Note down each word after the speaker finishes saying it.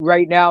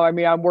right now, I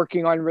mean, I'm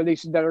working on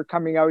releases that are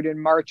coming out in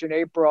March and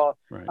April,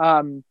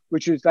 Right.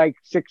 which is like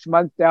 6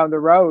 months down the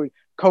road,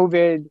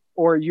 COVID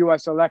or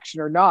US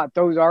election or not.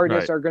 Those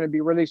artists Right. are going to be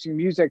releasing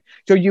music.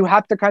 So you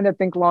have to kind of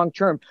think long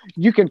term.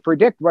 You can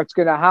predict what's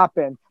going to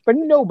happen, but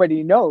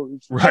nobody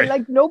knows. And Right.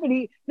 like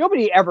nobody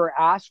ever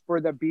asked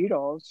for the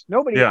Beatles.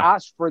 Nobody Yeah.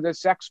 asked for the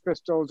Sex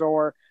Pistols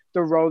or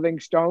the Rolling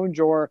Stones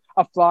or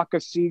a Flock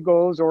of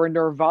Seagulls or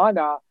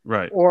Nirvana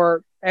Right.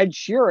 or Ed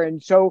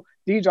Sheeran. So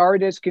these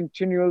artists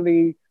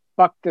continually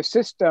buck the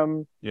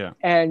system Yeah.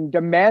 and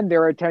demand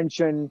their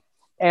attention.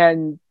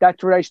 And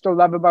that's what I still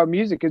love about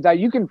music, is that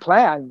you can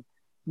plan,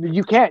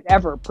 you can't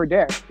ever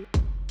predict.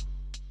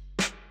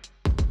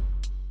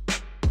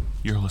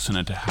 You're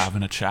listening to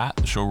Having a Chat,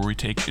 the show where we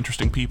take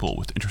interesting people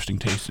with interesting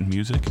taste in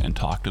music and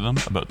talk to them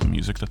about the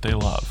music that they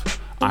love.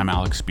 I'm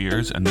Alex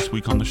Spears, and this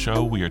week on the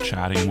show we are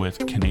chatting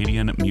with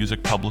Canadian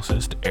music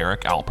publicist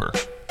Eric Alper.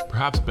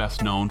 Perhaps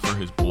best known for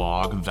his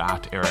blog,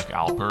 That Eric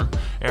Alper,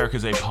 Eric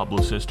is a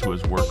publicist who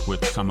has worked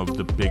with some of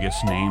the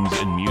biggest names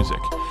in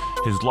music.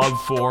 His love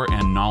for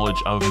and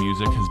knowledge of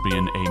music has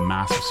been a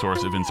massive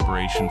source of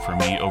inspiration for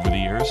me over the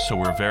years, so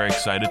we're very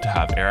excited to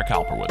have Eric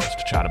Alper with us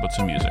to chat about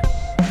some music.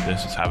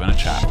 This is Having a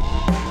Chat.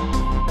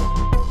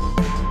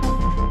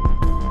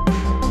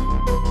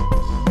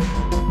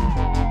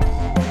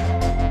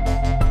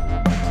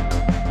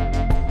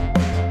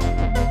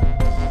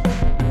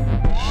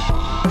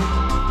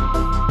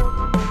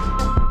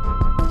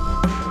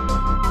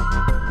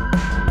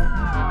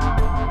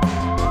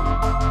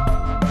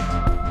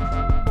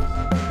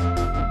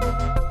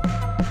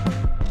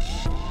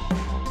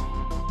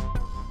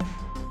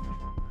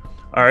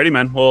 Alrighty,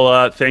 man.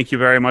 Well, thank you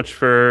very much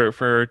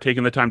for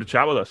taking the time to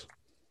chat with us.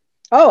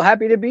 Oh,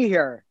 happy to be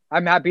here.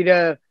 I'm happy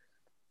to.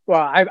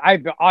 Well,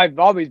 I've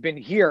always been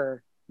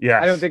here.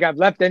 Yes. I don't think I've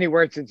left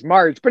anywhere since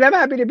March, but I'm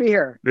happy to be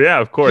here. Yeah,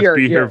 of course.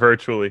 Be here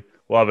virtually.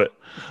 Love it.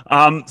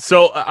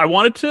 So I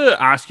wanted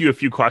to ask you a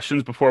few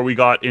questions before we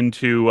got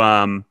into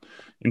No,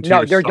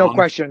 there's no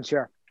questions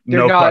here.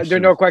 There's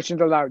no questions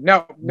allowed.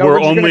 No, we're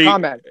just only gonna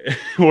comment.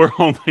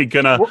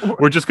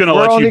 We're just gonna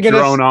let you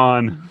drone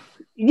on.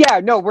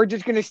 Yeah, no, we're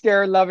just gonna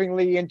stare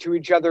lovingly into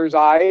each other's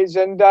eyes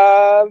and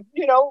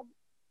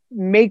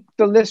make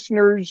the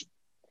listeners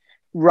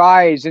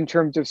rise in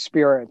terms of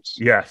spirits.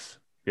 Yes.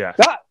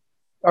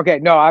 Okay,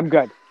 no, I'm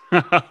good.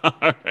 All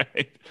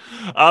right.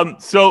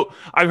 So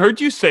I've heard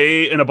you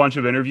say in a bunch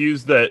of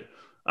interviews that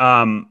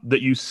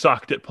that you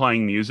sucked at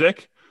playing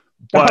music,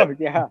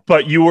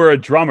 but you were a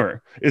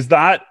drummer. Is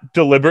that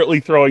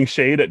deliberately throwing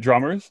shade at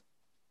drummers?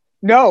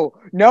 No,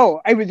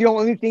 it was the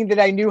only thing that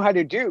I knew how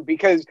to do,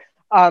 because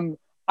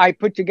I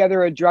put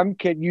together a drum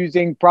kit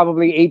using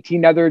probably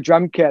 18 other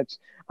drum kits.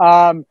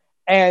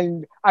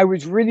 And I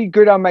was really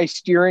good on my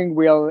steering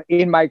wheel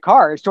in my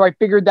car. So I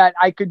figured that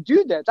I could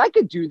do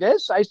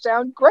this. I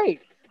sound great.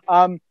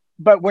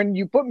 But when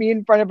you put me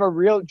in front of a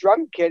real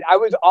drum kit, I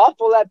was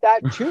awful at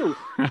that too.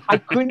 I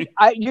couldn't,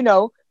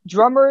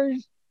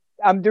 drummers,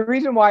 the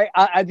reason why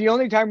the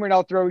only time when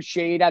I'll throw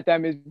shade at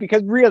them is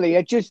because really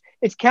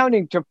it's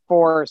counting to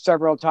 4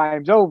 several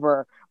times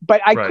over.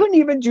 But I couldn't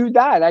even do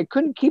that. I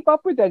couldn't keep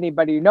up with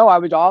anybody. No, I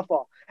was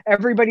awful.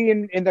 Everybody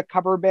in the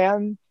cover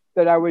band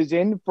that I was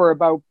in for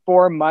about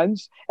 4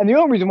 months. And the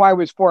only reason why it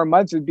was 4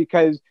 months is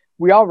because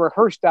we all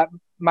rehearsed at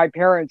my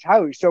parents'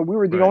 house. So we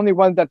were the only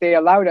ones that they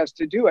allowed us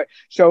to do it.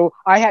 So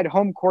I had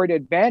home court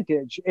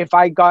advantage. If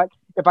I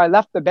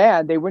left the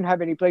band, they wouldn't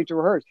have any place to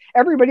rehearse.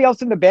 Everybody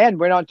else in the band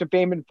went on to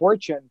fame and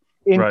fortune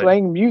in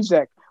playing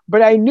music.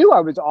 But I knew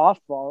I was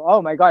awful.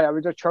 Oh my God, I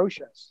was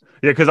atrocious.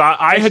 Yeah, because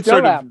I had still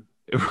sort of am.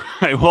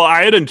 Well,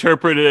 I had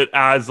interpreted it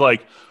as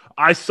like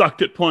I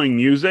sucked at playing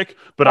music,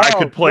 but I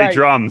could play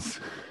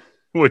drums,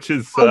 which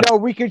is no,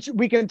 we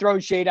can throw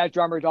shade at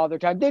drummers all the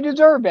time. They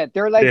deserve it.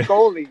 They're like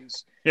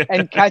goalies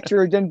and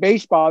catchers in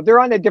baseball. They're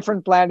on a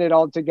different planet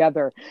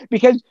altogether.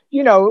 Because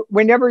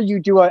whenever you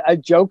do a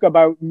joke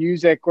about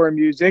music or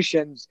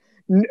musicians,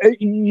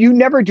 you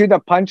never do the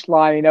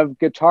punchline of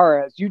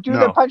guitarists. You do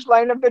the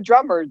punchline of the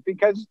drummers,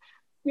 because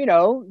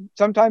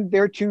sometimes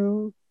they're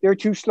too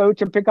slow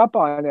to pick up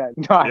on it.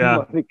 No,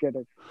 I'm really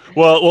kidding.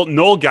 Well,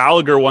 Noel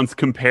Gallagher once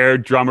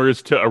compared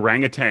drummers to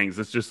orangutans.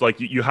 It's just like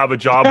you have a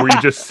job where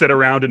you just sit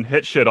around and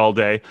hit shit all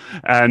day.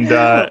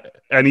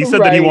 And he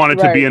said that he wanted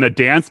to be in a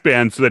dance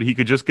band so that he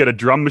could just get a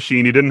drum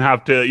machine. He didn't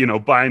have to,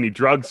 buy any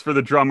drugs for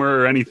the drummer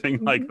or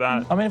anything like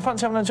that. I mean,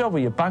 fancy having a job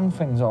where you bang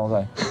things all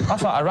day.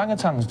 That's like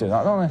orangutans do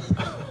that, don't they?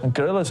 And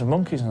gorillas and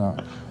monkeys and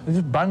that. They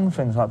just bang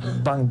things, like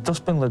bang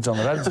dustbin lids on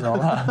their heads and all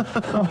that.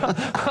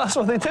 That's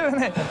what they do,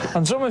 isn't it?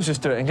 And drummers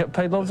just do it and get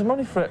paid loads of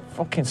money for it.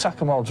 Fucking sack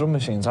them all drum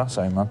machines, I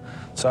say, man.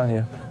 Telling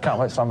you, can't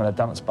wait till I'm in a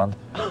dance band.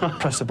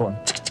 Press the button.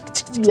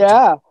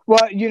 Yeah.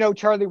 Well,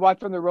 Charlie Watt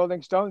from the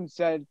Rolling Stones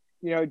said,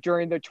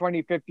 during the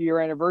 25th year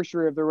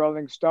anniversary of the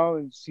Rolling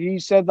Stones, he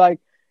said like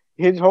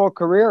his whole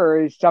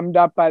career is summed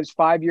up as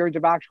 5 years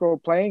of actual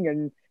playing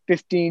and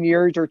 15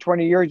 years or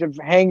 20 years of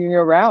hanging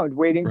around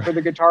waiting for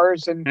the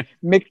guitarist and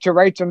Mick to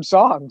write some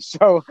songs.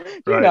 So,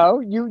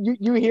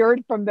 you hear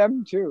it from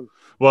them too.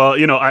 Well,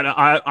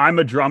 I'm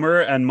a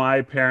drummer, and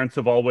my parents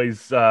have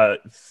always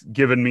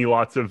given me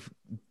lots of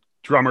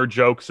drummer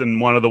jokes, and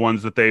one of the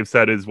ones that they've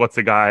said is, "What's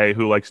a guy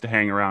who likes to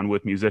hang around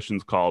with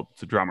musicians called?"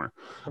 It's a drummer.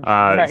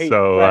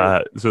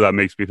 So that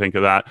makes me think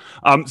of that.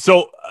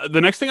 So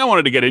the next thing I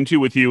wanted to get into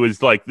with you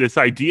is like this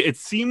idea. It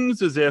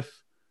seems as if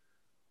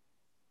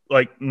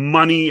like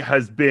money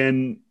has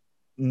been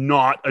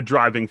not a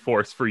driving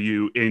force for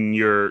you in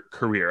your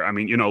career. I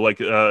mean, like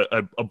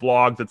a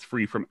blog that's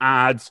free from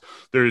ads.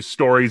 There's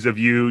stories of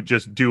you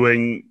just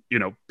doing,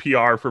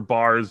 PR for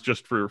bars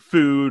just for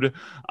food,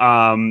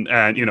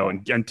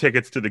 and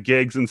tickets to the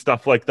gigs and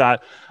stuff like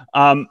that.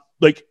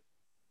 Like,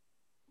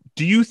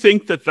 do you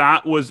think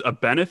that was a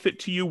benefit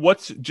to you?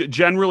 What's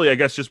generally, I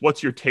guess, just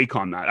what's your take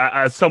on that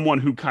as someone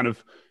who kind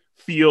of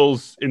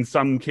feels in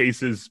some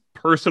cases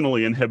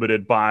personally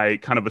inhibited by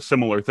kind of a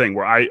similar thing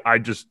where I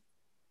just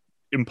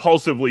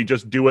impulsively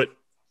just do it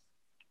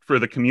for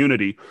the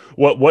community?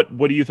 What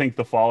do you think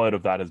the fallout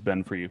of that has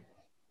been for you?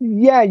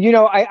 Yeah,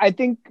 I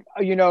think,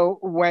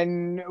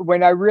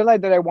 when I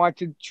realized that I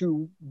wanted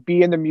to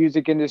be in the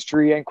music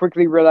industry and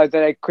quickly realized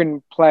that I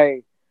couldn't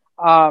play,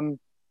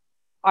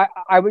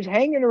 I was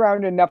hanging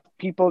around enough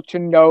people to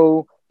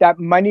know that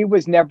money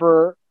was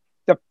never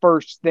the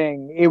first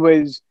thing. It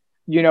was,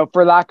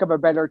 for lack of a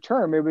better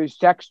term, it was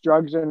sex,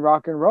 drugs, and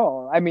rock and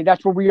roll. I mean,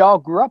 that's what we all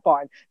grew up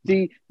on.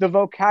 The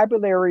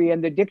vocabulary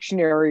and the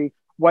dictionary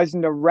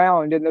wasn't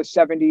around in the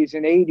 70s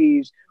and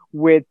 80s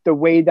with the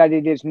way that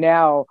it is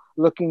now,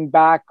 looking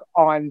back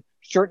on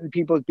certain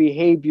people's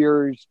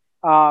behaviors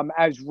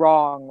as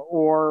wrong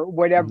or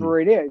whatever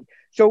it is.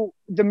 So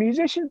the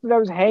musicians that I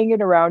was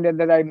hanging around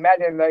and that I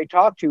met and that I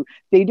talked to,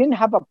 they didn't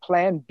have a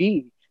plan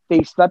B.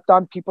 They slept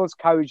on people's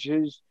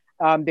couches.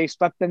 They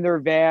slept in their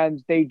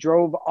vans. They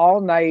drove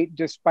all night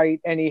despite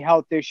any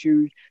health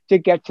issues to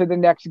get to the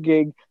next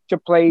gig to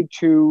play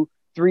to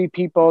 3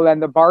 people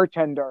and the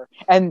bartender.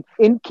 And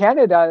in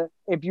Canada,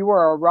 if you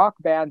were a rock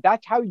band,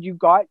 that's how you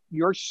got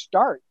your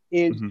start.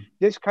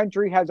 This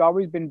country has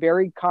always been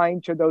very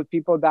kind to those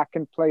people that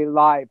can play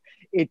live.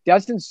 It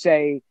doesn't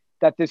say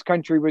that this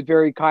country was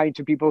very kind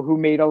to people who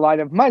made a lot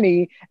of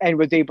money and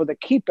was able to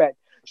keep it.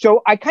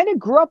 So I kind of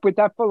grew up with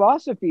that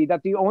philosophy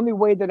that the only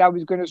way that I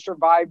was going to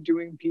survive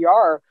doing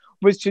PR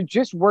was to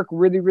just work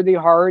really, really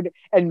hard,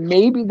 and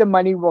maybe the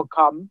money will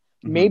come,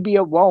 maybe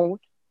it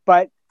won't.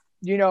 But,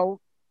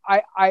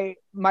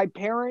 my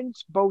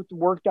parents both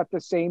worked at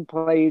the same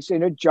place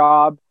in a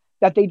job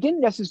that they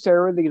didn't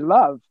necessarily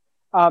love.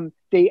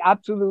 They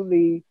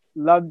absolutely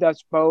loved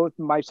us both,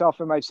 myself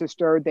and my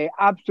sister. They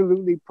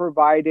absolutely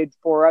provided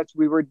for us.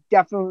 We were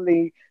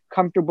definitely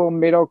comfortable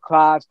middle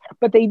class,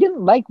 but they didn't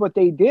like what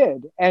they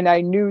did. And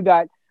I knew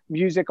that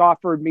music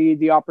offered me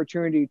the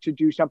opportunity to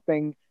do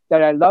something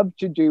that I loved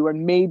to do,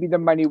 and maybe the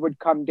money would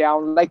come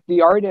down like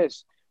the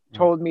artist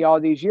told me all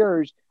these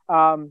years.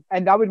 And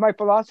that was my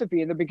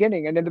philosophy in the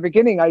beginning. And in the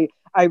beginning,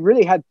 I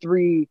really had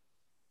three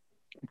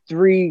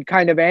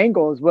kind of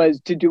angles: was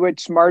to do it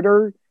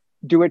smarter,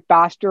 do it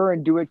faster,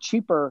 and do it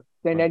cheaper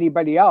than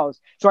anybody else.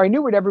 So I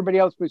knew what everybody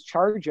else was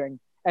charging.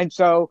 And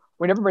so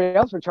when everybody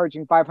else was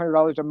charging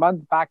 $500 a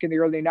month back in the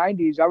early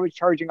 90s, I was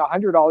charging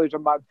 $100 a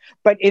month.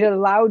 But it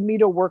allowed me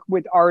to work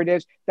with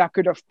artists that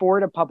could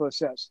afford a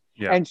publicist.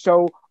 Yeah. And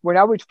so when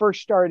I was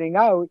first starting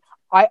out,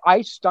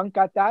 I stunk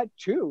at that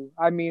too.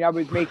 I mean, I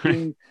was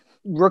making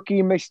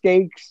rookie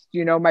mistakes.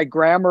 My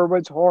grammar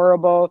was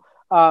horrible.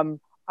 You're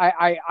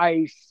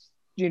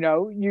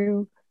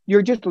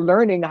just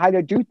learning how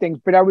to do things.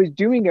 But I was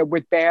doing it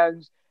with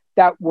bands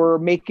that were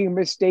making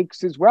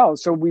mistakes as well.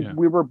 So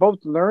we were both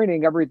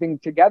learning everything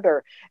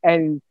together.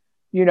 And,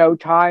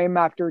 time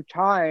after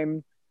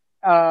time,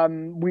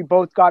 we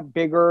both got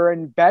bigger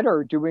and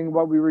better doing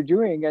what we were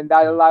doing. And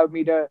that allowed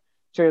me to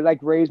like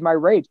raise my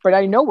rates. But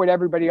I know what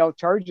everybody else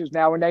charges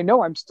now. And I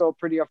know I'm still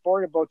pretty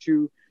affordable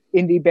to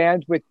indie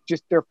bands with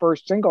just their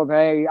first single.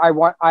 And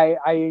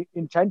I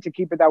intend to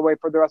keep it that way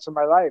for the rest of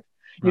my life.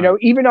 Right.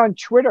 Even on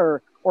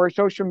Twitter or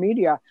social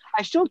media,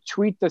 I still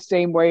tweet the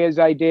same way as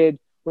I did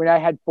when I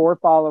had 4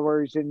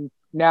 followers, and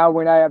now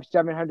when I have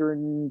 700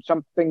 and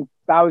something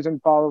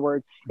thousand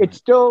followers. It's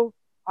still,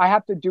 I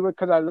have to do it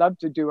because I love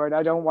to do it.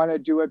 I don't want to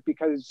do it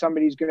because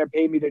somebody's going to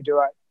pay me to do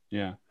it.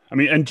 Yeah. I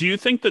mean, and do you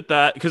think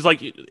that because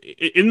like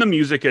in the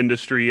music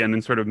industry and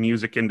in sort of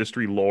music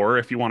industry lore,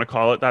 if you want to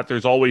call it that,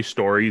 there's always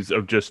stories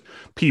of just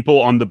people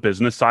on the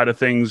business side of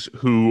things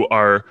who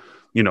are,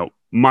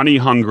 money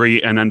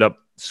hungry and end up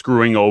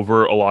screwing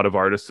over a lot of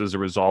artists as a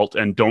result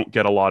and don't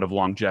get a lot of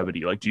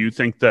longevity. Like, do you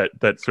think that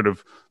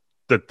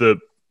the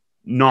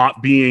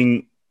not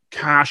being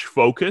cash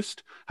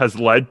focused has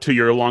led to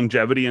your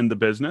longevity in the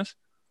business?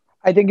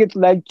 I think it's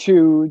led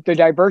to the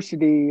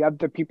diversity of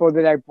the people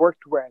that I've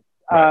worked with.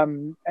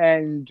 Right.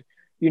 And,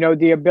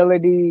 the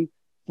ability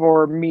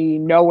for me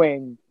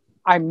knowing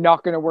I'm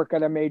not going to work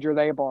at a major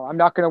label. I'm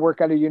not going to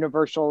work at a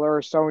Universal or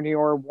a Sony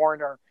or a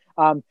Warner.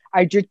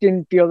 I just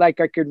didn't feel like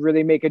I could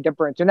really make a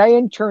difference. And I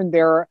interned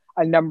there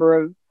a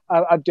number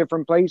of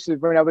different places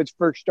when I was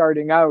first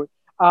starting out.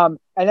 And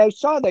I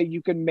saw that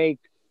you can make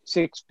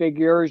six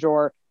figures,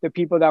 or the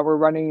people that were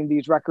running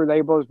these record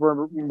labels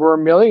were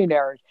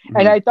millionaires. Mm-hmm.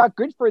 And I thought,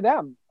 good for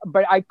them.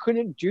 But I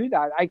couldn't do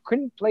that. I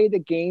couldn't play the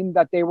game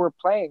that they were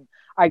playing.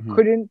 I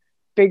couldn't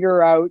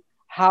figure out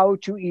how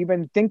to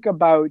even think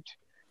about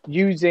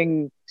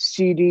using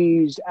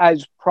CDs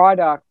as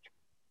product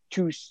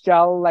to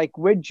sell like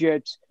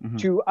widgets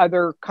to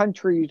other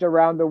countries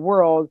around the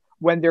world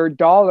when their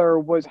dollar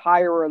was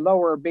higher or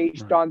lower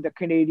based on the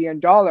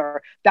Canadian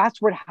dollar.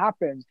 That's what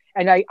happens.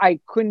 And I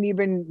couldn't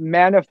even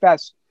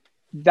manifest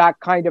that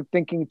kind of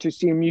thinking to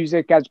see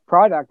music as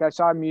product. I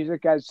saw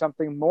music as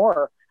something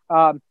more.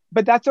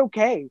 But that's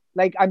okay.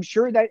 Like, I'm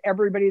sure that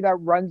everybody that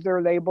runs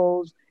their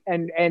labels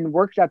and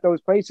works at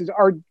those places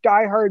are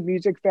diehard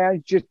music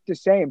fans just the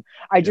same.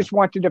 I just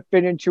wanted to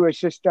fit into a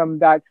system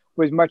that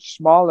was much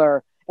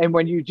smaller. And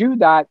when you do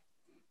that,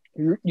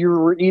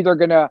 you're either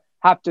going to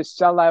have to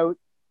sell out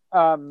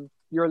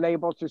your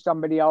label to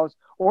somebody else,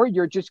 or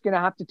you're just going to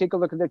have to take a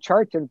look at the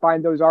charts and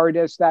find those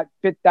artists that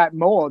fit that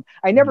mold.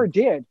 I never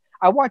did.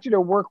 I wanted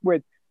to work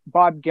with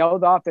Bob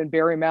Geldof and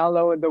Barry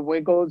Manilow and the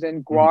Wiggles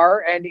and Gwar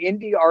and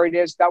indie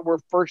artists that were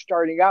first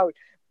starting out,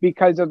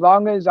 because as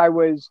long as I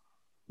was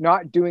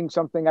not doing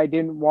something I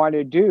didn't want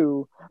to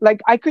do,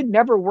 like, I could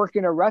never work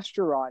in a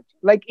restaurant.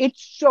 Like,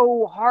 it's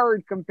so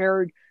hard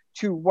compared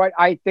to what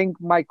I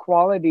think my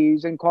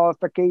qualities and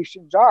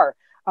qualifications are.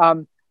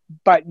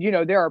 But, you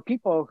know, there are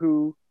people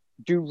who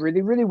do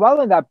really, really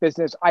well in that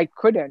business. I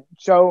couldn't.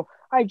 So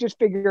I just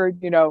figured,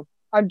 you know,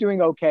 I'm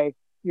doing okay.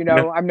 You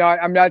know, I'm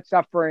not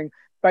suffering,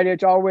 but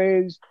it's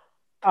always,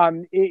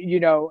 you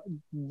know,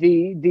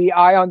 the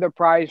eye on the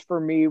prize for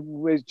me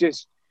was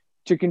just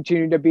to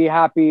continue to be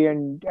happy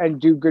and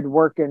do good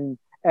work. And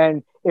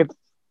if,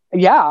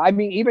 I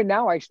mean, even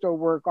now I still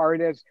work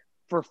artists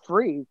for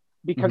free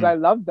because I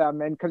love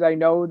them and because I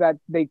know that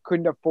they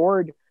couldn't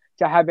afford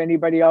to have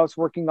anybody else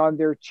working on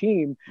their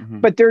team.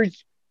 But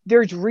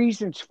there's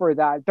reasons for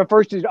that. The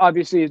first is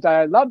obviously is that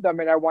I love them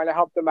and I want to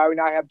help them out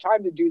and I have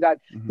time to do that.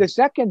 The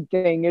second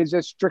thing is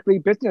a strictly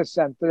business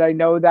sense, that I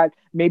know that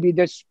maybe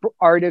this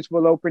artist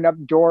will open up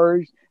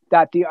doors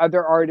that the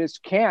other artists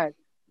can't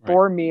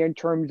for me in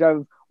terms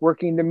of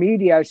working the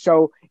media.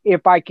 So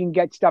if I can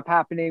get stuff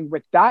happening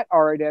with that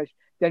artist,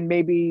 then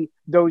maybe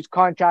those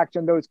contacts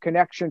and those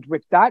connections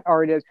with that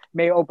artist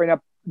may open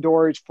up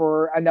doors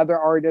for another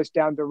artist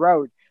down the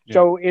road.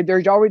 So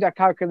there's always a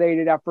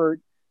calculated effort,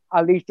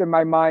 at least in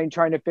my mind,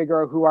 trying to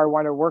figure out who I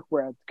want to work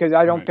with, because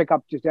I don't pick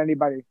up just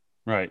anybody.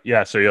 Right.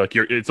 Yeah. So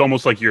it's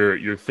almost like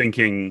you're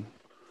thinking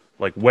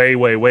like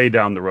way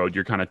down the road.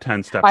 You're kind of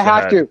 10 steps ahead.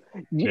 I have to.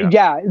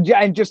 Yeah.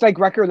 And just like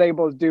record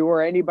labels do,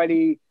 or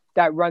anybody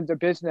that runs a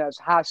business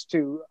has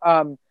to,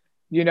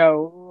 you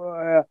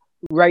know,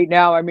 right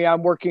now, I mean,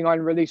 I'm working on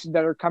releases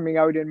that are coming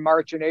out in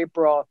March and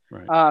April,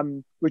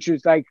 which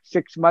is like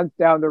 6 months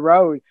down the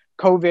road.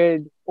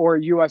 COVID or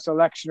US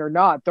election or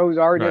not, those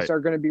artists are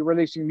going to be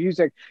releasing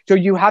music. So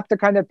you have to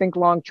kind of think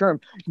long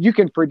term. You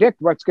can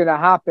predict what's going to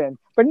happen,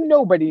 but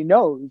nobody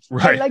knows.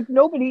 Right. Like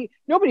nobody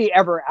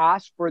ever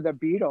asked for the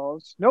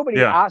Beatles. Nobody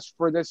asked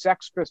for the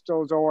Sex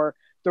Pistols or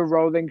the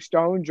Rolling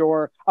Stones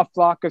or a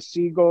Flock of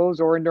Seagulls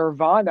or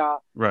Nirvana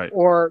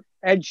or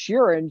Ed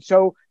Sheeran.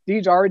 So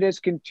these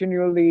artists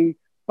continually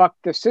buck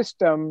the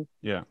system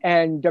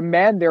and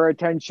demand their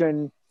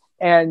attention.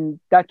 And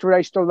that's what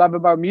I still love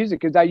about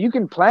music, is that you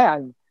can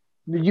plan.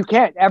 You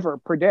can't ever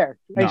predict.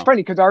 No. It's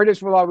funny because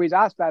artists will always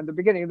ask that at the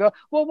beginning. They'll,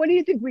 well, what do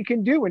you think we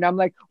can do? And I'm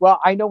like,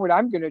 well, I know what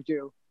I'm going to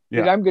do.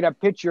 Because I'm going to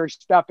pitch your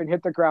stuff and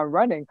hit the ground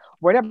running.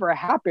 Whatever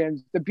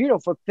happens, the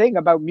beautiful thing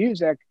about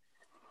music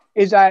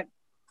is that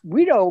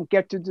we don't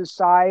get to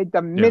decide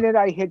the minute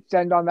I hit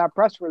send on that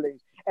press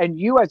release. And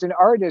you as an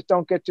artist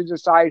don't get to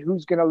decide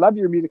who's going to love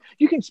your music.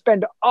 You can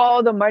spend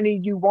all the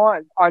money you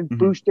want on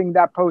boosting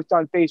that post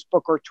on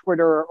Facebook or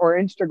Twitter or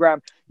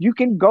Instagram. You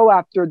can go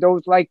after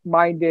those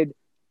like-minded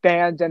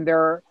fans and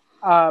they're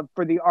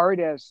for the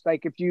artists.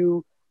 Like if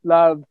you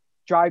love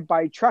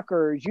Drive-By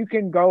Truckers, you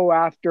can go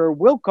after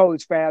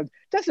Wilco's fans.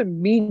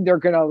 Doesn't mean they're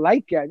going to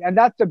like it. And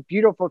that's the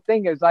beautiful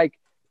thing, is like,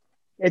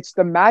 it's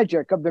the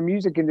magic of the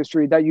music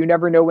industry that you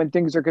never know when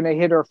things are going to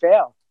hit or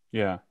fail.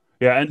 Yeah.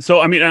 Yeah, and so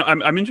I mean,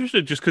 I'm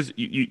interested just because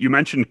you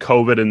mentioned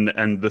COVID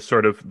and the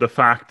sort of the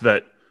fact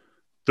that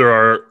there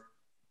are,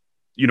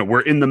 you know,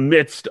 we're in the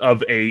midst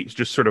of a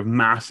just sort of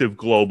massive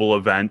global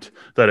event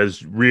that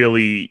has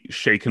really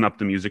shaken up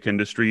the music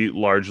industry,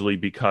 largely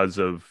because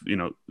of, you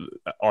know,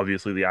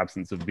 obviously the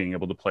absence of being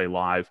able to play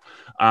live,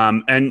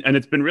 and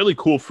it's been really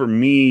cool for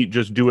me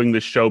just doing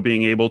this show,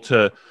 being able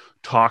to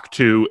talk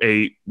to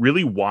a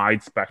really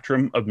wide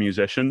spectrum of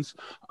musicians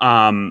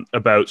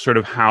about sort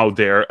of how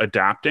they're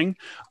adapting.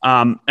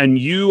 And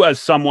you, as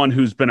someone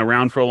who's been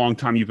around for a long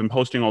time, you've been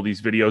posting all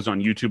these videos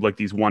on YouTube, like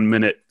these 1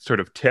 minute sort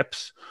of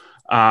tips,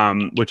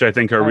 which I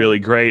think are really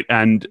great.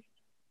 And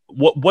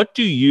what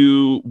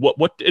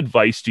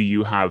advice do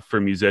you have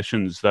for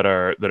musicians that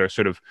are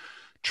sort of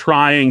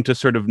trying to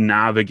sort of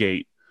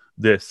navigate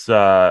this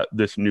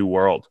new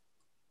world.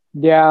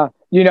 Yeah,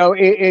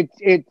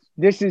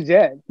 this is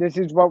it. This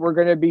is what we're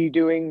going to be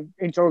doing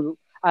until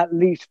at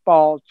least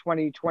fall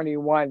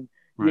 2021.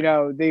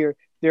 Right.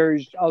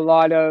 There's a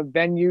lot of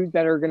venues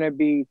that are going to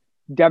be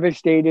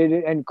devastated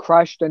and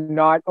crushed and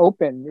not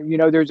open.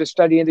 There's a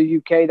study in the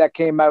UK that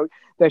came out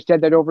that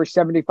said that over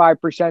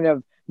 75%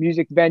 of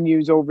music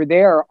venues over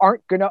there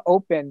aren't going to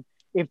open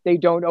if they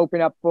don't open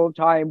up full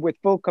time with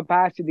full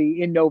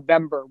capacity in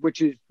November,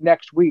 which is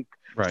next week.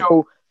 Right.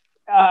 So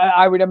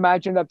I would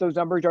imagine that those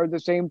numbers are the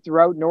same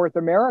throughout North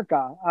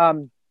America.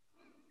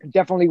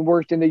 Definitely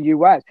worse in the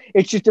US.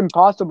 It's just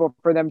impossible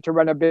for them to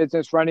run a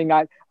business running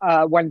at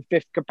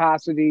 1/5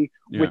 capacity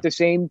with the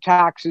same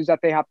taxes that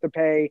they have to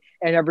pay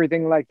and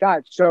everything like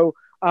that. So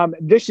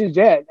this is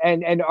it.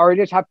 And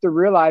artists have to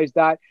realize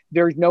that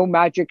there's no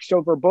magic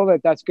silver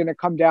bullet that's going to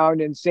come down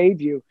and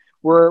save you.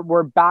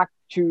 We're back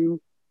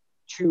to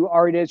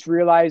artists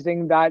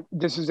realizing that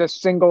this is a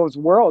singles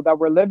world that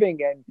we're living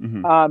in.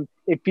 Mm-hmm.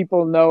 If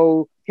people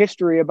know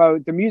history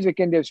about the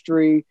music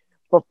industry,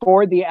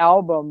 before the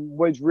album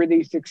was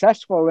really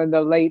successful in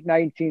the late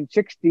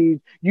 1960s,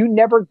 you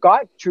never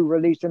got to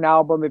release an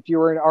album if you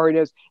were an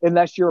artist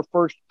unless your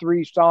first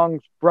 3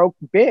 songs broke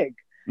big.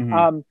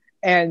 Mm-hmm.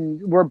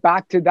 And we're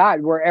back to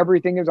that, where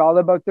everything is all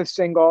about the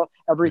single.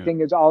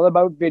 Everything is all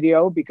about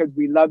video, because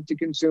we love to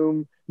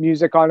consume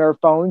music on our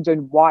phones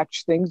and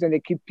watch things, and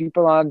it keeps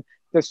people on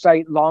the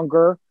site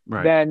longer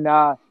than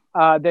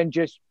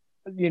just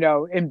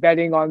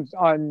embedding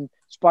on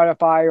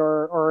Spotify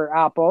or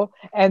Apple.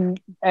 And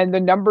the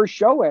numbers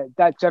show it,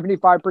 that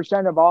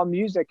 75% of all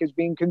music is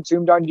being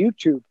consumed on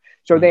YouTube.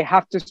 So they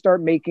have to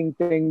start making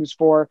things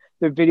for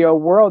the video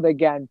world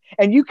again.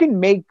 And you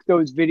can make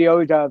those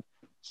videos of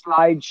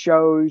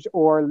slideshows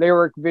or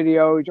lyric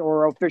videos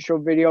or official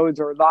videos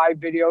or live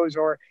videos,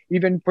 or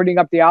even putting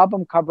up the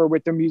album cover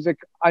with the music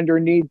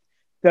underneath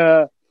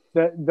the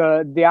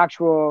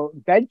actual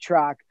bed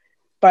track.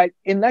 But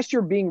unless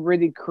you're being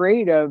really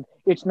creative,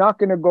 it's not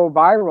going to go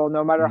viral,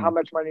 no matter how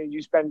much money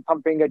you spend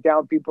pumping it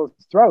down people's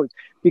throats,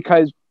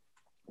 because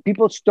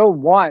people still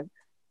want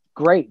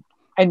great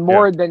and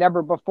more than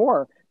ever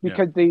before,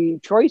 because the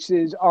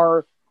choices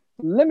are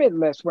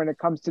limitless when it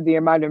comes to the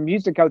amount of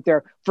music out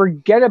there.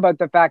 Forget about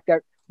the fact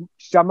that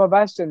some of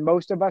us and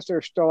most of us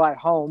are still at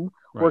home,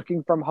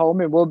 working from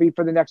home, and will be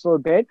for the next little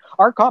bit.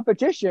 Our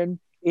competition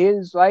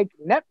is like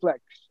Netflix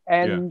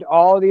and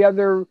all the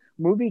other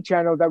movie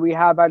channels that we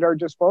have at our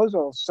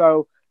disposal.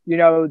 So,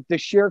 the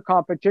sheer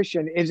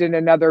competition isn't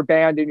another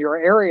band in your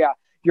area.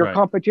 Your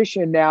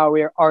competition now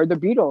are the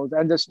Beatles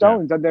and the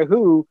Stones and the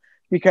Who,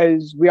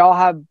 because we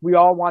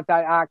all want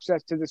that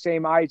access to the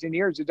same eyes and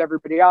ears as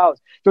everybody else.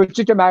 So it's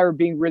just a matter of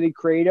being really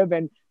creative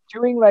and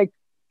doing like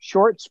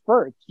short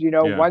spurts,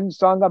 one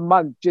song a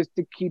month, just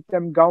to keep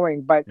them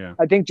going. But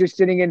I think just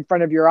sitting in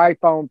front of your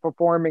iPhone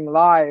performing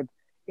live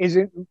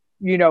isn't,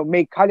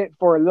 may cut it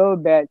for a little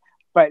bit,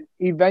 but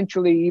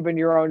eventually even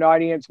your own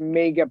audience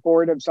may get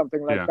bored of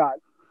something like that.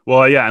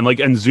 Well,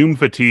 and Zoom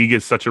fatigue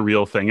is such a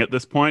real thing at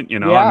this point,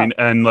 I mean,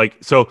 and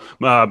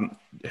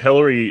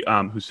Hillary,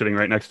 who's sitting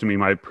right next to me,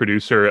 my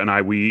producer,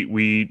 and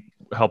we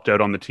helped out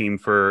on the team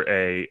for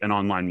an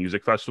online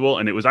music festival.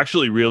 And it was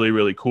actually really,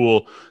 really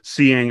cool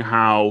seeing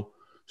how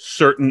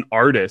certain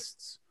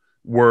artists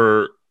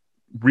were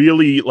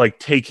really like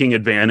taking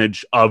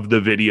advantage of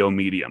the video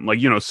medium. Like,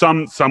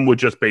 some would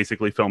just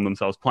basically film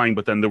themselves playing,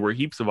 but then there were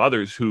heaps of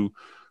others who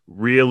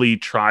really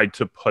tried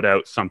to put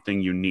out something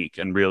unique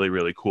and really,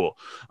 really cool.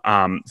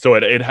 So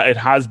it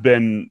has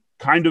been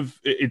kind of,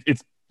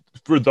 it's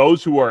for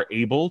those who are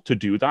able to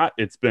do that,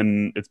 it's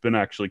been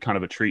actually kind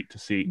of a treat to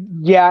see.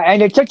 Yeah.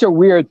 And it's such a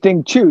weird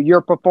thing too.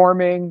 You're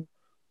performing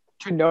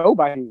to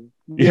nobody,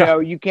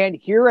 you can't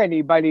hear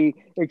anybody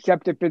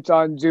except if it's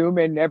on Zoom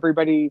and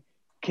everybody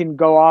can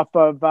go off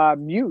of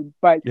mute.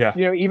 But,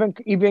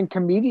 even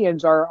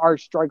comedians are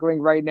struggling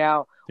right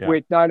now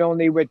with not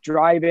only with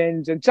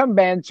drive-ins, and some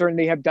bands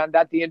certainly have done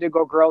that. The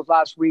Indigo Girls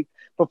last week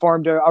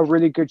performed a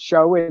really good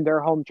show in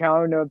their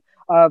hometown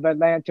of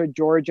Atlanta,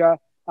 Georgia,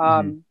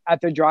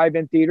 at the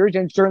drive-in theaters.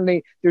 And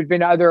certainly there's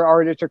been other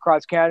artists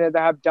across Canada that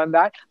have done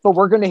that. But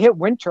we're going to hit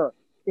winter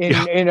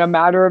in a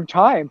matter of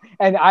time.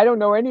 And I don't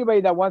know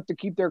anybody that wants to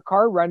keep their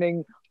car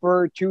running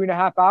for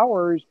 2.5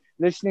 hours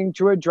listening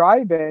to a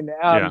drive-in.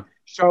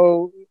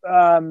 So,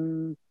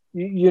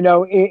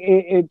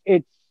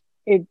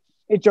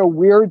 it's a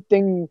weird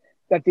thing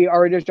that the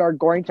artists are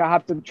going to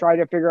have to try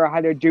to figure out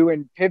how to do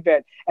and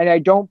pivot. And I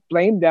don't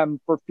blame them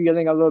for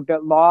feeling a little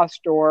bit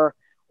lost or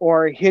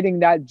hitting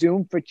that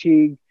Zoom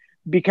fatigue,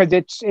 because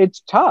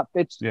it's tough.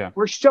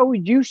 We're so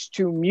used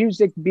to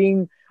music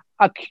being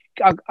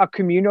a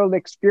communal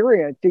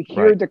experience, to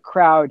hear the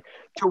crowd,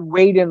 to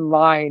wait in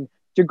line,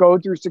 to go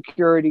through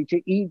security,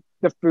 to eat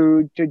the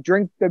food, to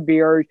drink the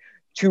beer,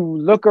 to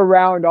look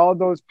around all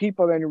those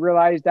people and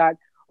realize that,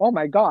 oh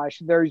my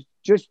gosh, there's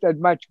just as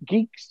much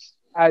geeks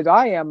as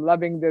I am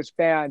loving this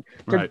band,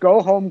 to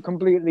go home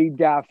completely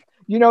deaf.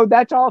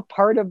 That's all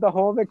part of the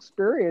whole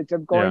experience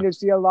of going to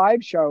see a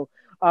live show.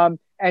 And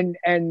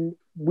and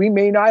we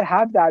may not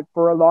have that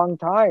for a long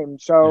time.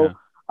 So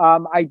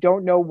I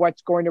don't know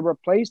what's going to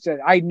replace it.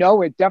 I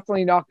know it's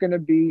definitely not going to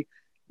be,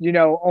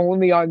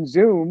 only on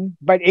Zoom,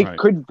 but it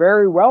could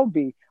very well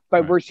be.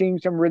 But we're seeing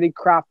some really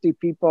crafty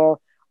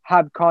people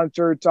have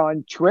concerts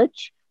on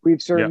Twitch.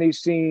 We've certainly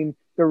seen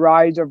the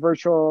rise of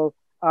virtual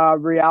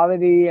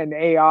reality and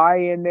AI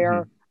in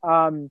there,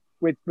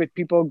 with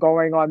people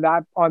going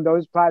on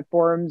those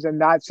platforms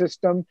and that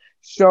system.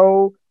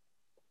 So,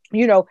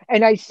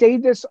 and I say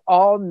this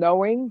all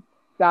knowing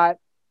that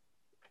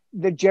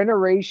the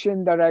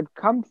generation that I've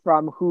come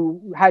from,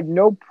 who had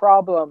no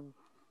problem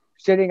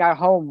sitting at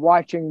home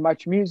watching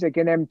Much Music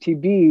and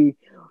MTV,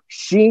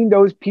 seeing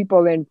those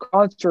people in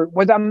concert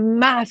was a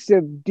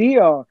massive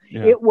deal.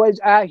 It was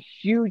a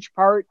huge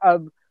part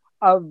of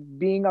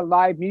being a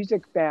live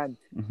music fan.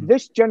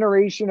 This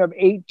generation of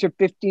 8 to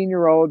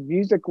 15-year-old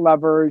music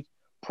lovers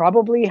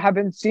probably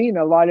haven't seen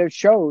a lot of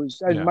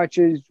shows as much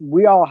as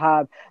we all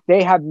have.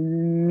 They have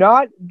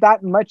not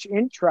that much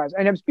interest.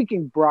 And I'm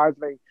speaking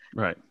broadly.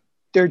 Right.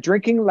 They're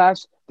drinking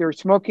less, they're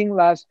smoking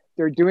less,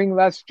 they're doing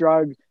less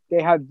drugs.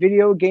 They have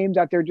video games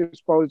at their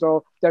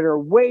disposal that are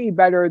way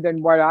better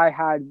than what I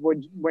had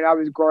when I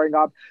was growing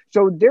up.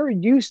 So they're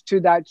used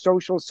to that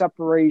social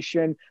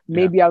separation,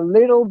 maybe a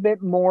little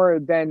bit more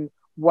than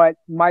what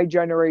my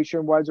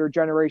generation was, or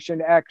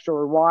Generation X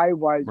or Y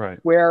was,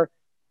 where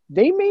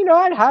they may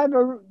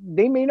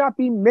not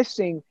be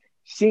missing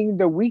seeing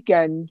The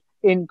Weeknd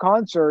in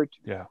concert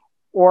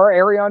or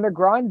Ariana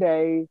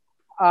Grande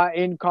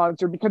in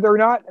concert, because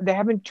they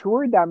haven't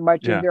toured that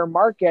much in their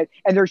market,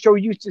 and they're so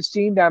used to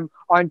seeing them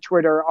on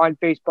Twitter, on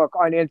Facebook,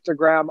 on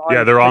Instagram.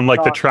 They're TikTok. On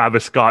like the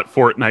Travis Scott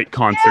Fortnite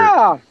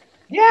concert.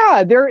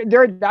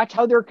 They're that's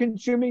how they're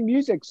consuming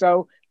music.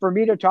 So for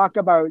me to talk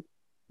about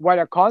what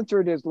a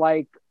concert is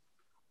like,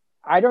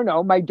 I don't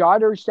know. My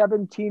daughter's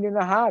 17 and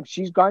a half.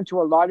 She's gone to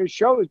a lot of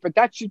shows, but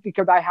that's just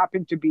because I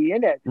happen to be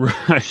in it.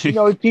 Right. She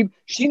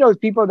knows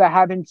people that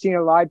haven't seen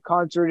a live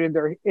concert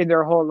in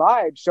their whole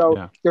lives.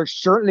 So they're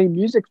certainly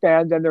music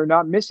fans, and they're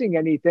not missing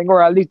anything,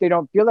 or at least they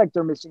don't feel like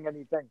they're missing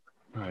anything.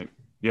 Right.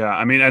 Yeah,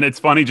 I mean, and it's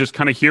funny just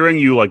kind of hearing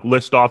you like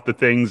list off the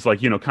things, like,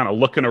 kind of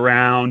looking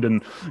around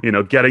and,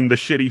 getting the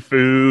shitty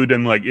food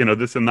and like,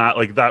 this and that,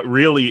 like that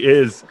really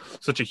is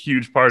such a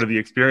huge part of the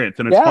experience.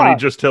 And it's funny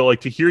just to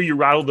hear you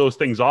rattle those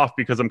things off,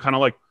 because I'm kind of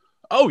like,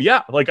 oh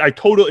yeah, like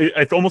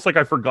it's almost like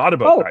I forgot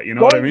about that. You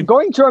know what I mean?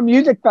 Going to a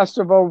music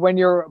festival when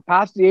you're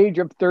past the age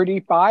of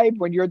 35,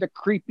 when you're the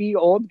creepy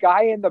old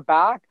guy in the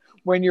back,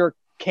 when you're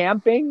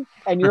camping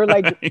and you're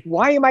like,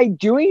 why am I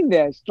doing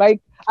this?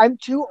 Like, I'm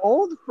too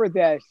old for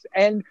this.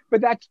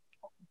 But that's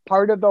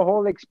part of the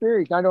whole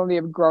experience, not only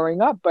of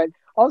growing up, but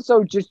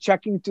also just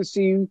checking to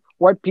see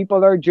what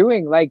people are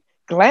doing. Like,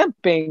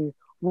 glamping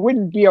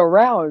wouldn't be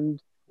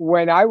around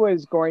when I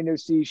was going to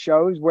see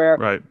shows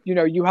where,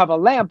 you have a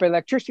lamp,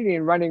 electricity,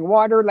 and running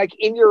water, like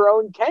in your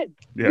own tent.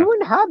 You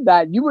wouldn't have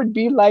that. You would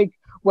be like,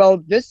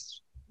 well, this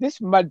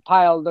mud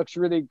pile looks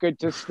really good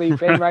to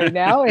sleep in right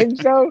now. And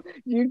so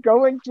you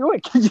go and do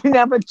it, because you didn't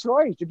have a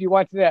choice if you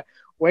wanted to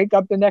wake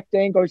up the next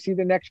day and go see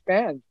the next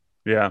band.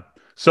 Yeah.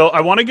 So I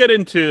want to get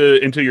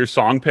into your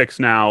song picks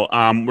now.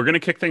 We're going to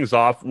kick things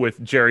off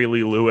with Jerry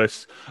Lee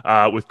Lewis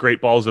with Great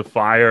Balls of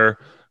Fire.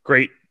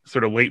 Great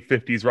sort of late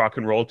 50s rock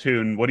and roll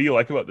tune. What do you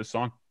like about this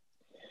song?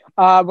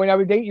 When I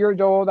was 8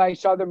 years old, I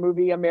saw the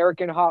movie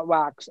American Hot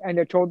Wax, and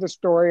it told the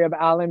story of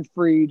Alan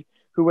Freed,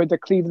 who was a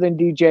Cleveland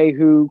DJ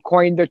who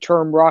coined the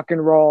term rock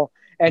and roll.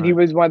 And he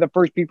was one of the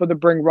first people to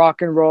bring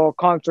rock and roll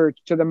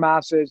concerts to the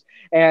masses.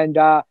 And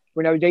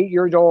when I was 8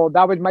 years old,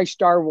 that was my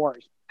Star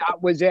Wars.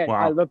 That was it. Wow.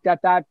 I looked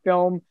at that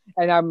film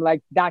and I'm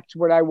like, that's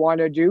what I want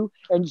to do.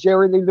 And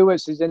Jerry Lee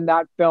Lewis is in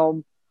that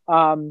film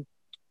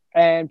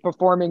and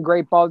performing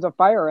Great Balls of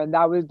Fire. And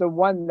that was the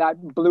one that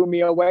blew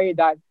me away,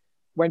 that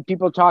when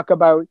people talk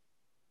about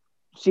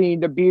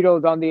seeing the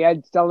Beatles on the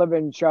Ed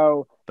Sullivan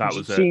Show, that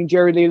was seeing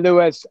Jerry Lee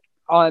Lewis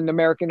on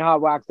American Hot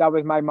Wax, that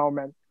was my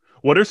moment.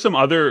 What are some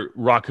other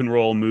rock and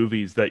roll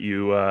movies that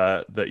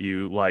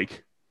you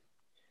like?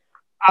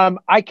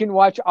 I can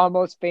watch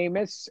Almost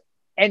Famous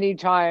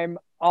anytime,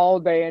 all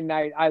day and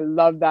night. I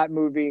love that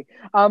movie.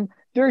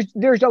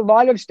 There's a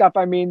lot of stuff.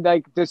 I mean,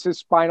 like, This Is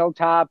Spinal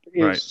Tap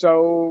is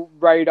so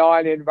right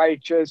on and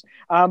righteous.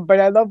 But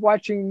I love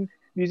watching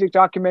music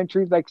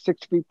documentaries like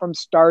 6 Feet from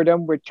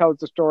Stardom, which tells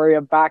the story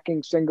of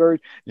backing singers.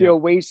 The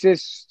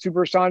Oasis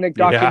Supersonic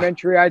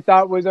documentary I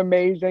thought was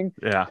amazing.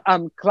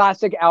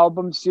 Classic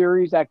album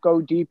series that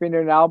go deep into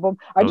an album.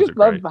 I just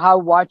love how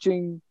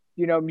watching,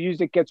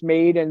 music gets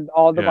made and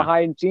all the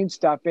behind the scenes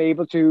stuff,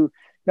 able to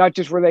not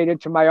just relate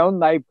it to my own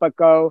life, but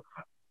go,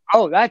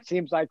 Oh, that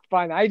seems like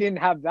fun. I didn't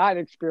have that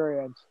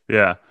experience.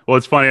 Yeah. Well,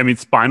 it's funny. I mean,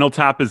 Spinal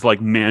Tap is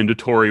like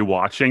mandatory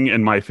watching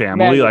in my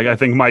family. Like, I Mandatory.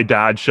 think my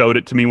dad showed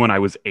it to me when I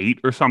was 8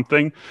 or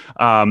something.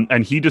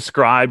 And he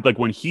described like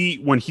when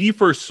he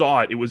first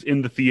saw it, it was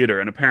in the theater,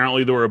 and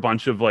apparently there were a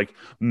bunch of like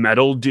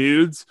metal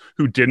dudes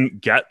who didn't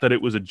get that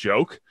it was a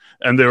joke.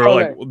 And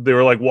Okay. they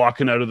were like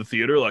walking out of the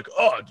theater like,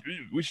 oh,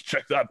 dude, we should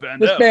check that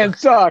band This out. band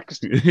sucks.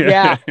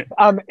 Yeah.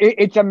 Yeah.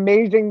 It's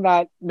amazing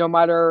that no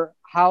matter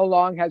how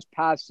long has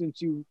passed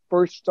since you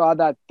first saw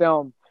that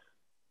film,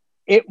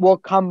 it will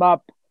come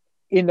up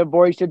in the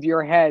voice of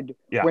your head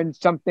Yeah. when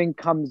something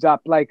comes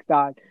up like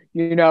that.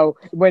 You know,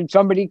 when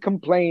somebody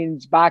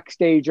complains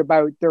backstage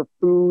about their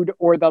food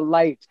or the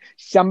lights,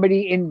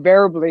 somebody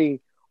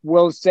invariably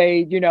will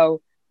say, you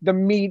know, the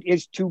meat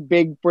is too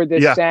big for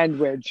this Yeah.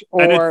 sandwich,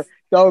 And or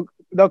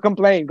they'll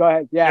complain. Go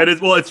ahead. Yeah. It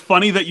is. Well, it's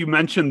funny that you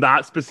mentioned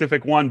that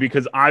specific one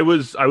because I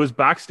was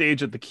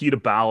backstage at the Key to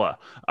Bala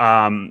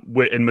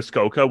in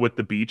Muskoka with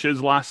the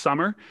Beaches last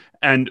summer,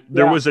 and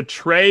there Yeah. was a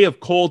tray of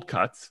cold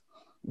cuts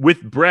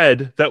with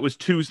bread that was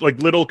two like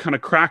little kind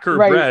of cracker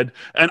Right. bread,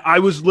 and I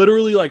was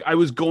literally like I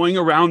was going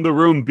around the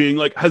room being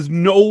like,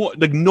 no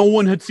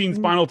one had seen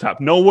Spinal Tap,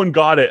 no one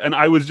got it, and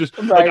I was just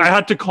like Right. I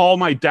had to call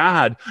my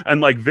dad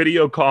and like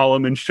video call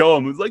him and show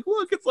him. It was like,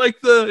 look, it's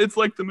like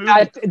the movie.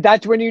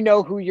 That's when you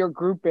know who your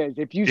group is.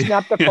 If you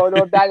snap the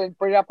photo of that and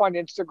put it up on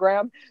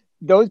Instagram,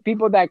 those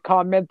people that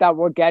comment that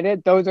will get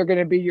it, those are going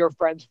to be your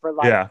friends for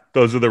life. Yeah,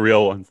 those are the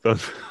real ones.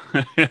 Those,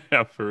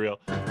 yeah, for real.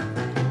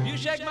 You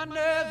shake my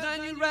nerves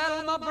and you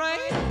rattle my brain.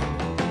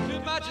 Too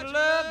much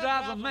love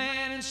drives a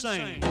man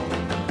insane.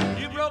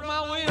 You broke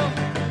my will,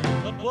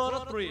 but what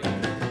a thrill.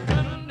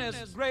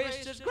 Goodness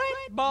gracious,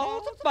 great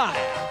balls of fire.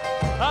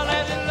 I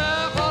let you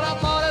love what I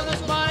thought it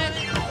was funny.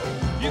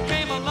 You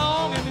came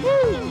along and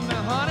woo,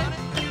 now honey,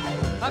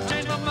 I've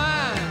changed my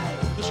mind.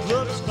 This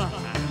love is fine.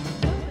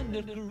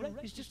 Goodness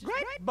gracious,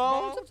 great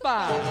balls of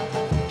fire.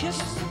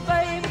 Kisses,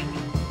 baby.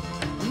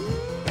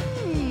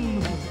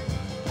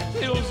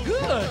 Feels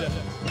good.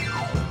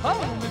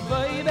 Hold me,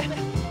 baby.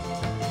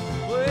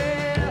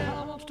 Well,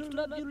 I want to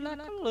love you like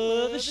I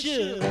love a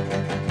should.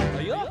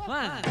 You're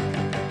fine,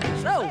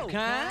 so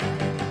kind.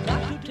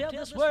 Got to tell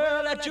this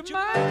world that you're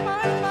mine.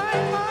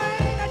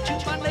 I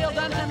chew my nails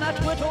down and I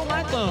twiddle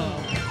my thumb.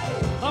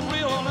 I'm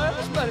real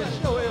nervous, but it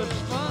sure is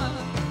fun.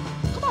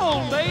 Come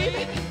on,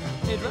 baby.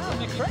 It drives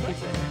me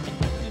crazy.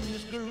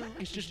 And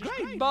it's just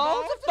great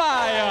balls of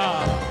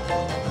fire.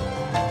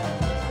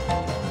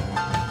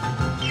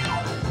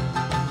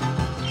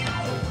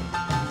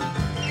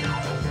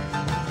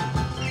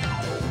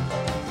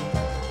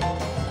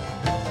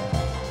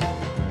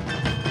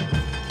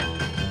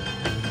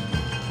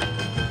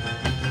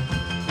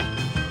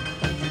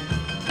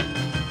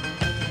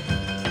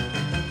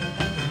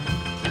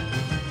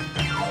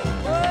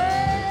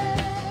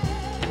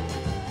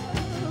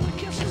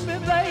 Kisses me,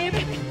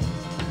 baby.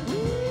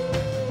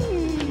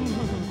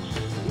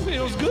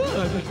 Feels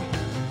good.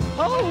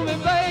 Hold me,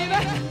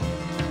 baby.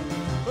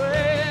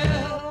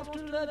 Well, I want to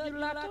love you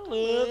like I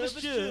love a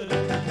should.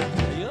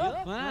 You're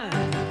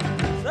fine,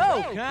 so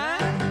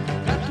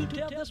kind. Got to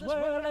tell this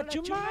world that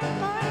you're mine.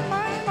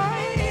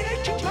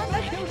 That you're my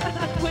nails and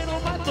I twiddle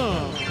my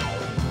thumb.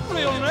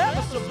 Real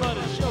nervous, but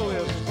it sure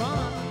is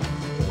fun.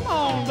 Come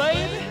on,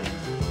 baby.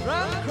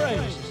 Drive me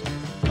crazy.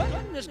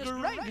 Goodness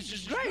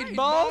gracious, great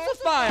balls of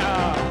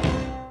fire.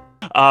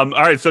 All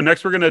right, so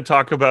next we're going to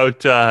talk about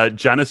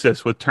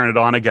Genesis with Turn It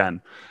On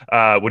Again.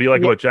 What do you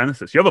like about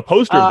Genesis? You have a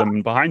poster of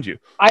them behind you.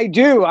 I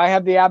do. I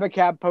have the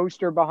Abacab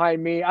poster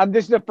behind me.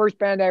 This is the first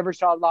band I ever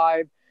saw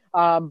live.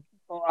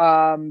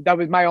 That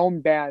was my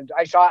own band.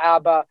 I saw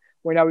ABBA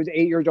when I was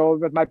 8 years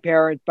old with my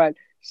parents, but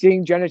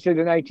seeing Genesis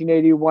in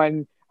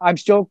 1981, I'm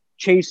still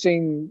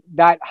chasing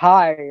that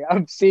high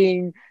of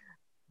seeing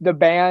the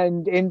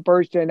band in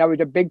person. I was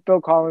a big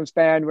Phil Collins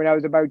fan when I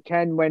was about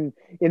 10 when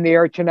In the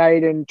Air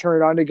Tonight and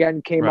Turn It On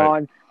Again came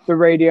on the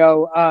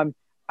radio.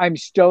 I'm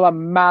still a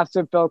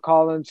massive Phil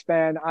Collins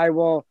fan. I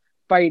will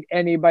fight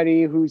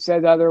anybody who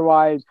says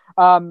otherwise.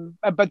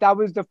 But that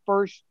was the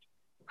first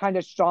kind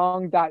of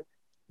song that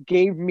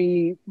gave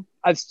me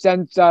a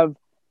sense of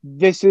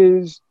this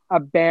is a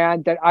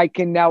band that I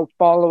can now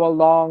follow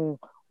along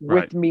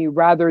with me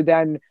rather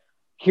than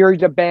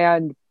here's a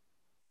band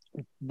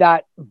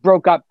that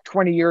broke up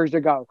 20 years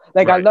ago.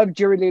 Like I love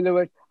Jerry Lee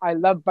Lewis. I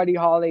love Buddy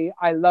Holly.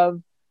 I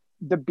love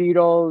the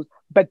Beatles,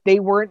 but they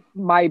weren't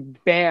my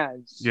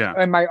bands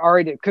and my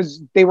artists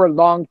because they were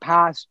long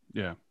past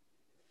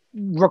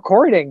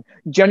recording.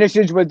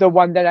 Genesis was the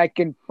one that I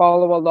can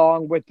follow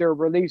along with their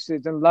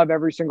releases and love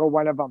every single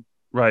one of them.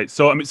 Right.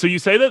 So, I mean, so you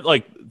say that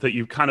like that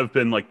you've kind of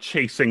been like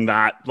chasing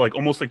that, like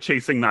almost like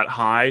chasing that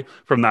high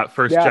from that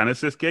first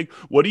Genesis gig.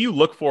 What do you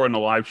look for in a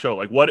live show?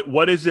 Like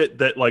what is it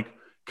that like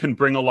can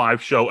bring a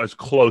live show as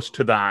close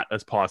to that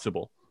as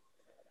possible?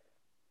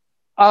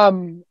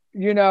 You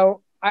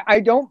know, I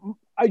don't,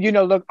 you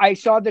know, look, I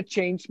saw the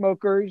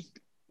Chainsmokers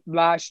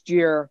last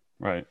year,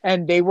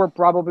 and they were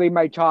probably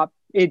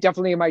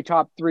definitely my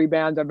top 3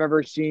 bands I've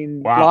ever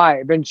seen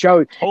live and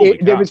shows.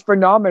 It was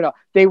phenomenal.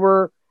 They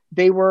were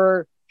they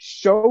were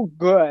so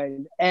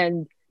good.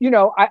 And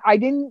I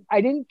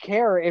didn't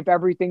care if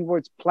everything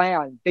was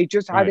planned. They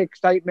just had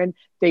excitement.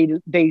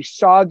 They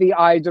saw the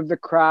eyes of the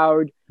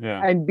crowd,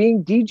 and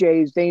being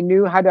DJs, they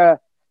knew how to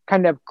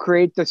kind of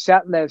create the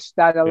set list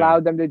that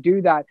allowed them to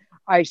do that.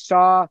 I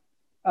saw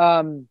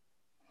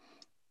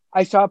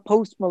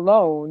Post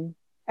Malone,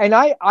 and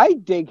I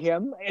dig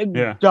him.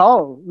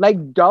 Dull.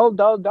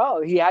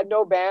 He had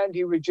no band.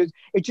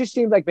 It just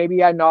seemed like maybe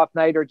he had an off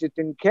night or just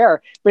didn't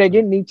care. But I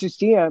didn't need to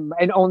see him,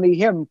 and only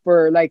him,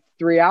 for like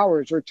 3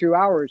 hours or 2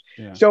 hours.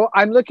 So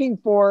I'm looking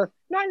for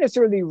not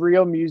necessarily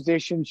real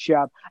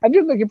musicianship. I'm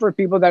just looking for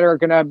people that are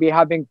going to be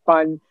having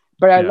fun.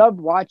 But I love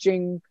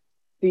watching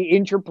the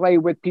interplay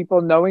with people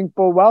knowing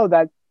full well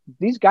that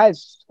these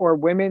guys or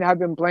women have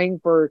been playing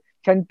for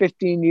 10,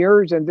 15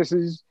 years, and this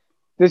is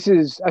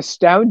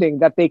astounding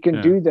that they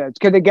can do this.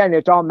 Because again,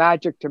 it's all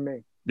magic to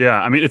me.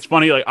 Yeah, I mean, it's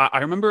funny. Like, I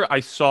remember I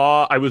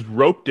was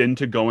roped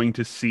into going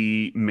to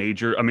see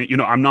Major. I mean,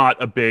 I'm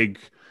not a big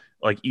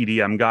like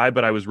EDM guy,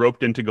 but I was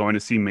roped into going to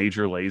see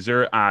Major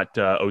Lazer at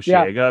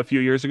Osheaga a few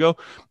years ago.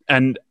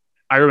 And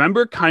I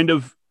remember kind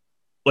of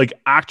like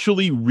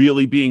actually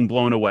really being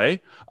blown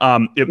away.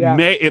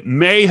 It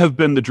may have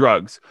been the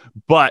drugs,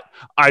 but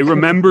I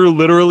remember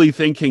literally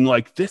thinking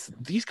like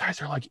these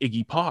guys are like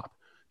Iggy Pop.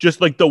 Just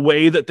like the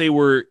way that they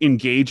were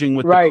engaging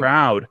with the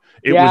crowd.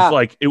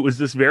 It was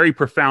this very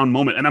profound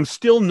moment. And I'm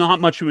still not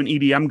much of an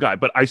EDM guy,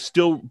 but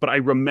I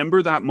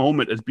remember that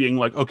moment as being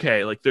like,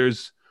 okay, like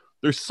there's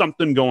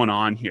something going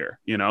on here,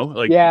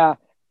 like. Yeah.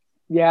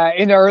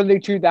 In the early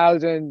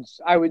 2000s,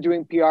 I was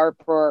doing PR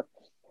for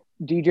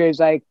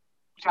DJs like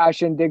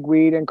Tash and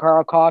Digweed and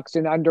Carl Cox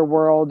and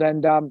Underworld.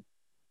 And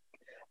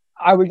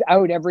I was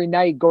out every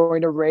night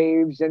going to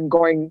raves and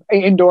going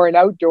indoor and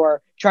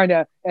outdoor,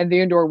 and the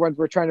indoor ones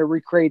were trying to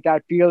recreate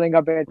that feeling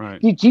of it.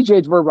 Right. The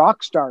DJs were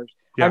rock stars.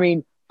 Yeah. I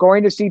mean,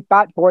 going to see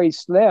Fatboy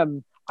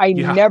Slim, I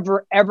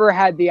never, ever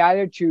had the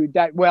attitude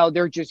that, well,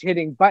 they're just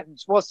hitting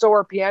buttons. Well, so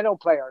are piano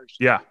players.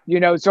 Yeah.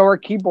 So are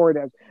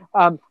keyboardists.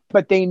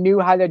 But they knew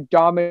how to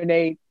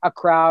dominate a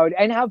crowd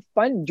and have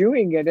fun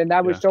doing it. And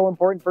that was so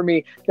important for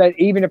me, that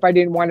even if I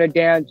didn't want to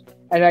dance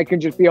and I could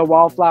just be a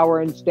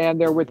wallflower and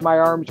stand there with my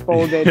arms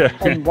folded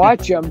and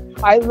watch them,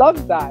 I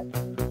love that.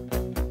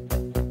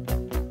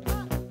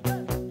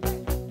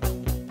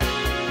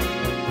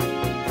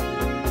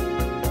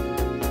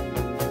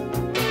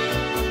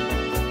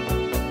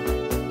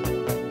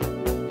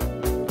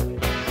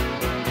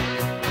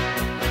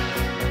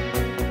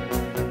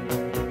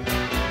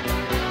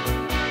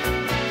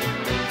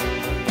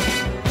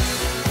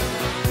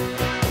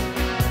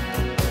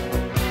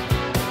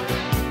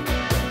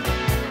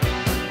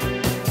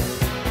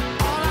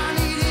 All I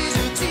need is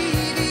a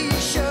TV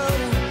show,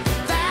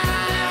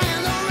 that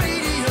and the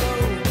radio.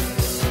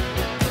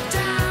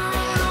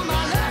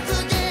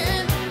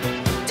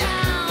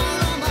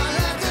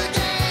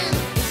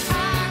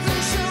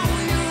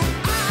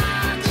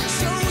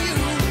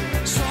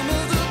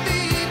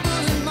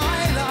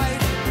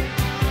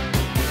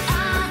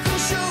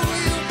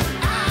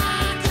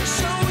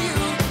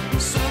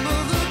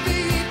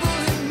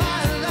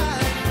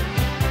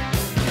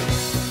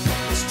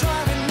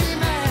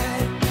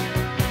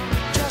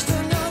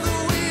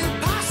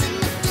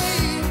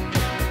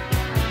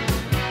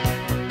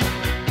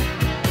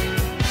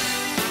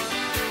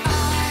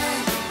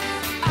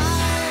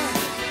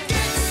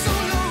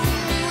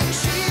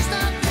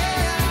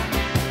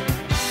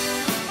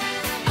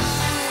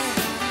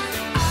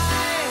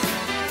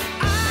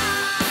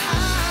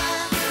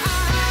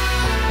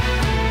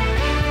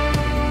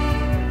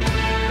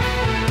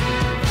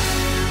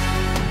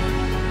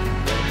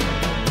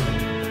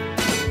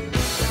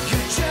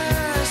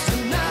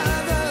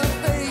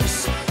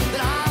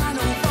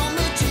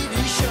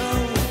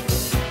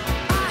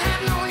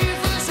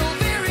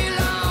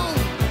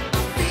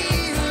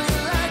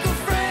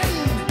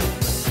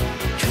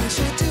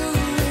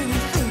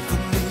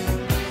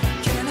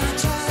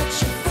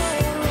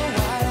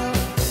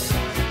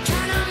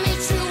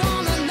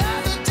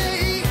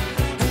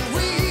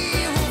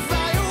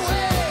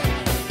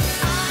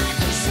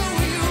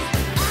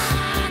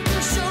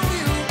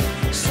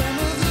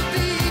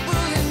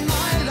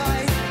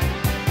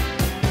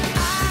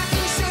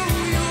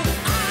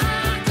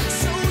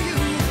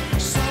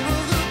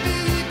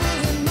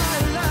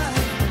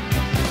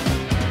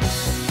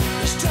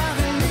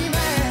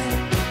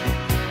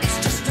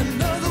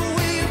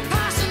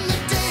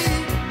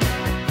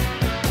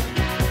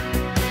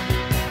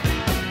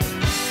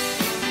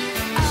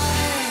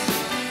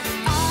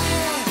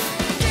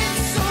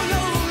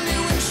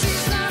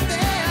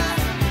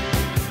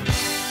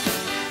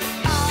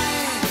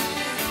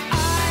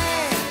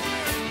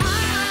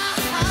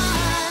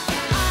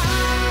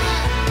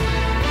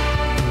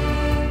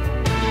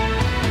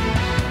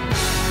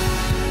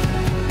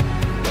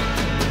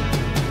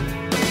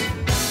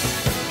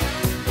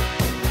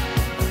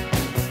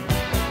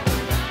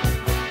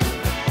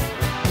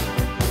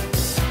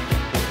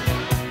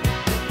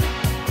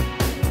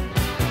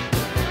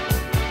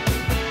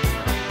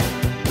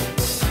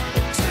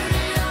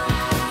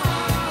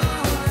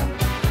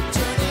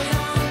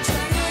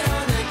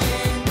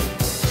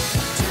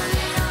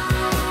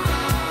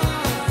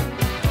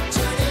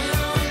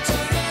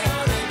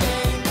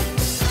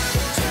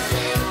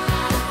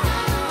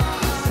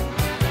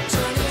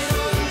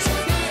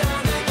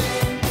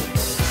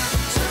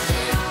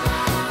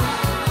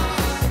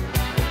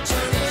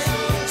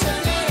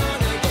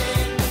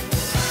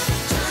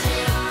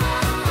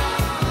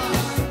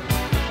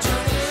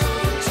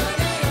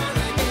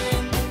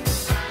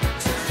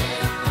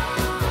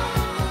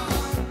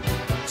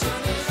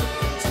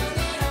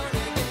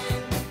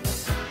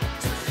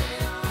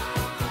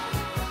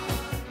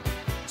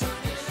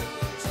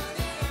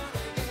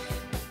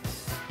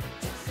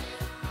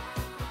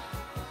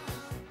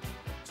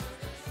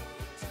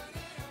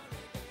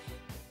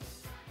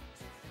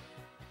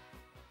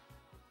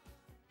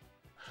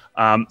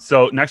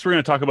 So next we're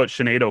going to talk about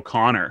Sinead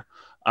O'Connor.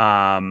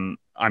 I'm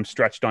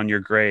Stretched on Your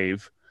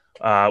Grave.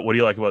 What do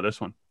you like about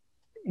this one?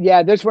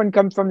 Yeah, this one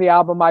comes from the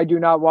album I Do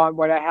Not Want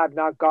What I Have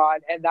Not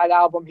Got. And that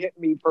album hit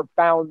me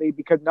profoundly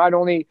because not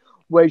only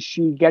was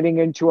she getting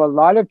into a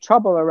lot of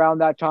trouble around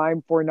that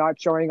time for not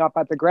showing up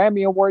at the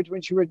Grammy Awards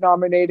when she was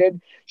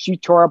nominated, she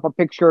tore up a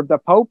picture of the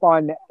Pope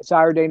on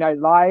Saturday Night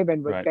Live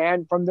and was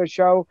banned from the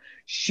show.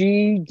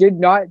 She did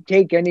not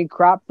take any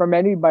crap from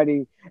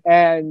anybody.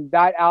 And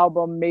that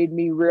album made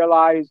me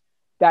realize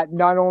that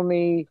not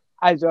only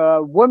as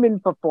a woman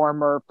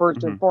performer,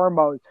 first and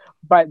foremost,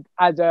 but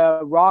as a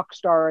rock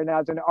star and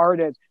as an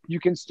artist, you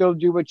can still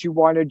do what you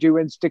want to do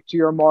and stick to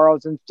your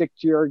morals and stick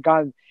to your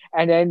guns.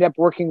 And I ended up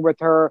working with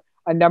her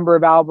a number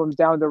of albums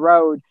down the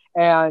road.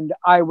 And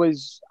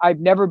I've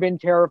never been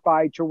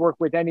terrified to work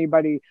with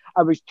anybody.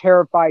 I was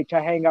terrified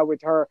to hang out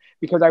with her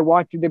because I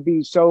wanted to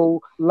be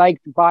so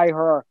liked by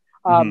her.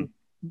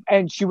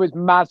 And she was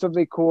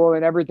massively cool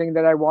and everything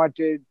that I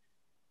wanted.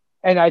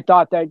 And I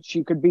thought that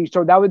she could be.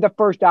 So that was the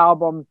first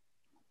album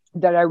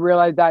that I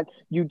realized that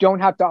you don't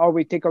have to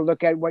always take a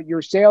look at what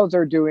your sales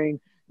are doing.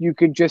 You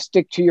could just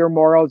stick to your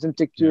morals and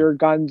stick to your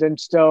guns and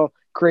still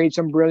create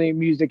some brilliant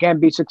music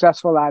and be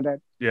successful at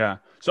it. Yeah.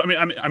 So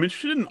I'm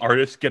interested in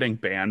artists getting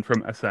banned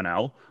from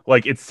SNL.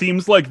 Like it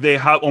seems like they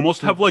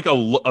almost have like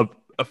a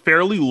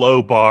fairly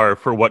low bar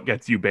for what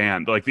gets you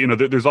banned. Like, you know,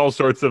 there's all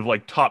sorts of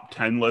like top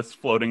 10 lists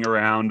floating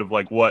around of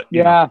like what,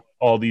 you know,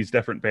 all these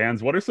different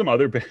bands. What are some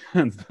other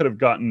bands that have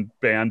gotten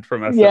banned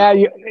from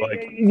SNL?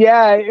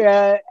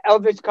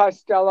 Elvis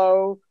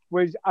Costello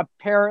was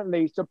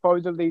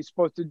supposedly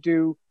supposed to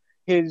do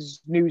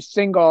his new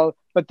single,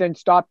 but then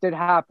stopped it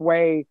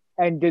halfway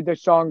and did the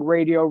song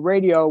Radio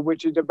Radio,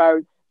 which is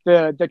about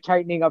the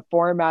tightening of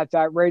formats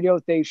at radio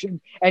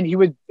stations. And he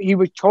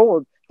was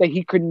told that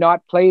he could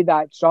not play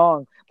that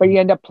song, but he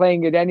ended up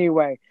playing it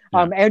anyway.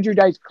 Andrew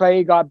Dice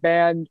Clay got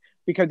banned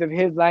because of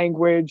his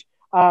language.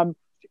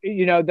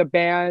 You know, the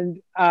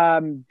band,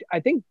 I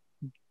think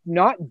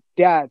not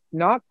Death,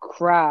 not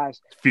Crass.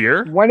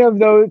 Fear? One of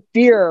those,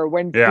 Fear,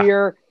 when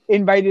Fear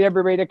invited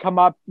everybody to come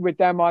up with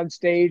them on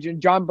stage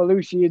and John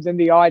Belushi is in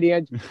the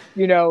audience,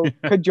 you know,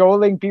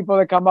 cajoling people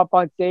to come up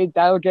on stage,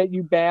 that'll get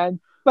you banned.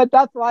 But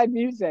that's live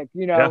music,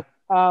 you know.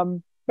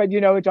 But,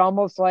 you know, it's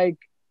almost like,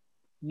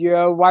 you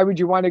know, why would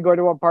you want to go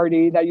to a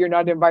party that you're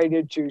not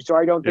invited to? So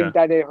I don't think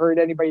that it hurt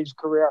anybody's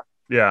career.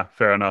 Yeah,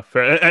 fair enough.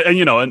 And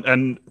you know,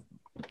 and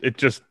it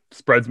just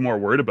spreads more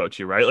word about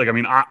you, right? Like, I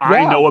mean,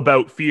 I know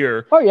about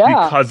Fear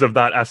because of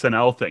that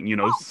SNL thing, you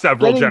know,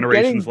 several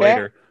generations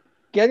later.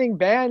 Getting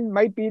banned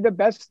might be the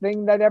best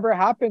thing that ever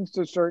happens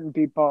to certain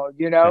people,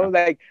 you know,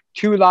 like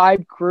Two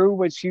Live Crew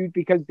was huge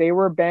because they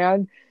were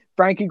banned.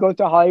 Frankie Goes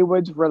to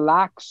Hollywood's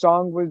Relax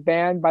song was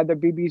banned by the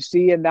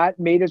BBC, and that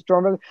made a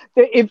storm.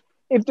 If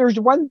there's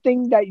one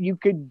thing that you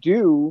could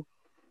do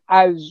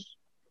as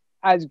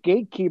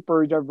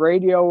gatekeepers of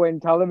radio and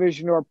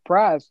television or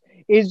press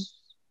is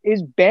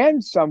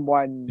ban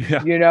someone,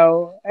 you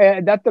know,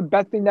 and that's the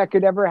best thing that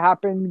could ever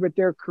happen with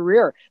their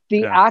career.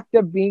 The act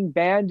of being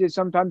banned is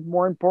sometimes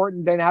more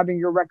important than having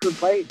your record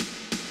played.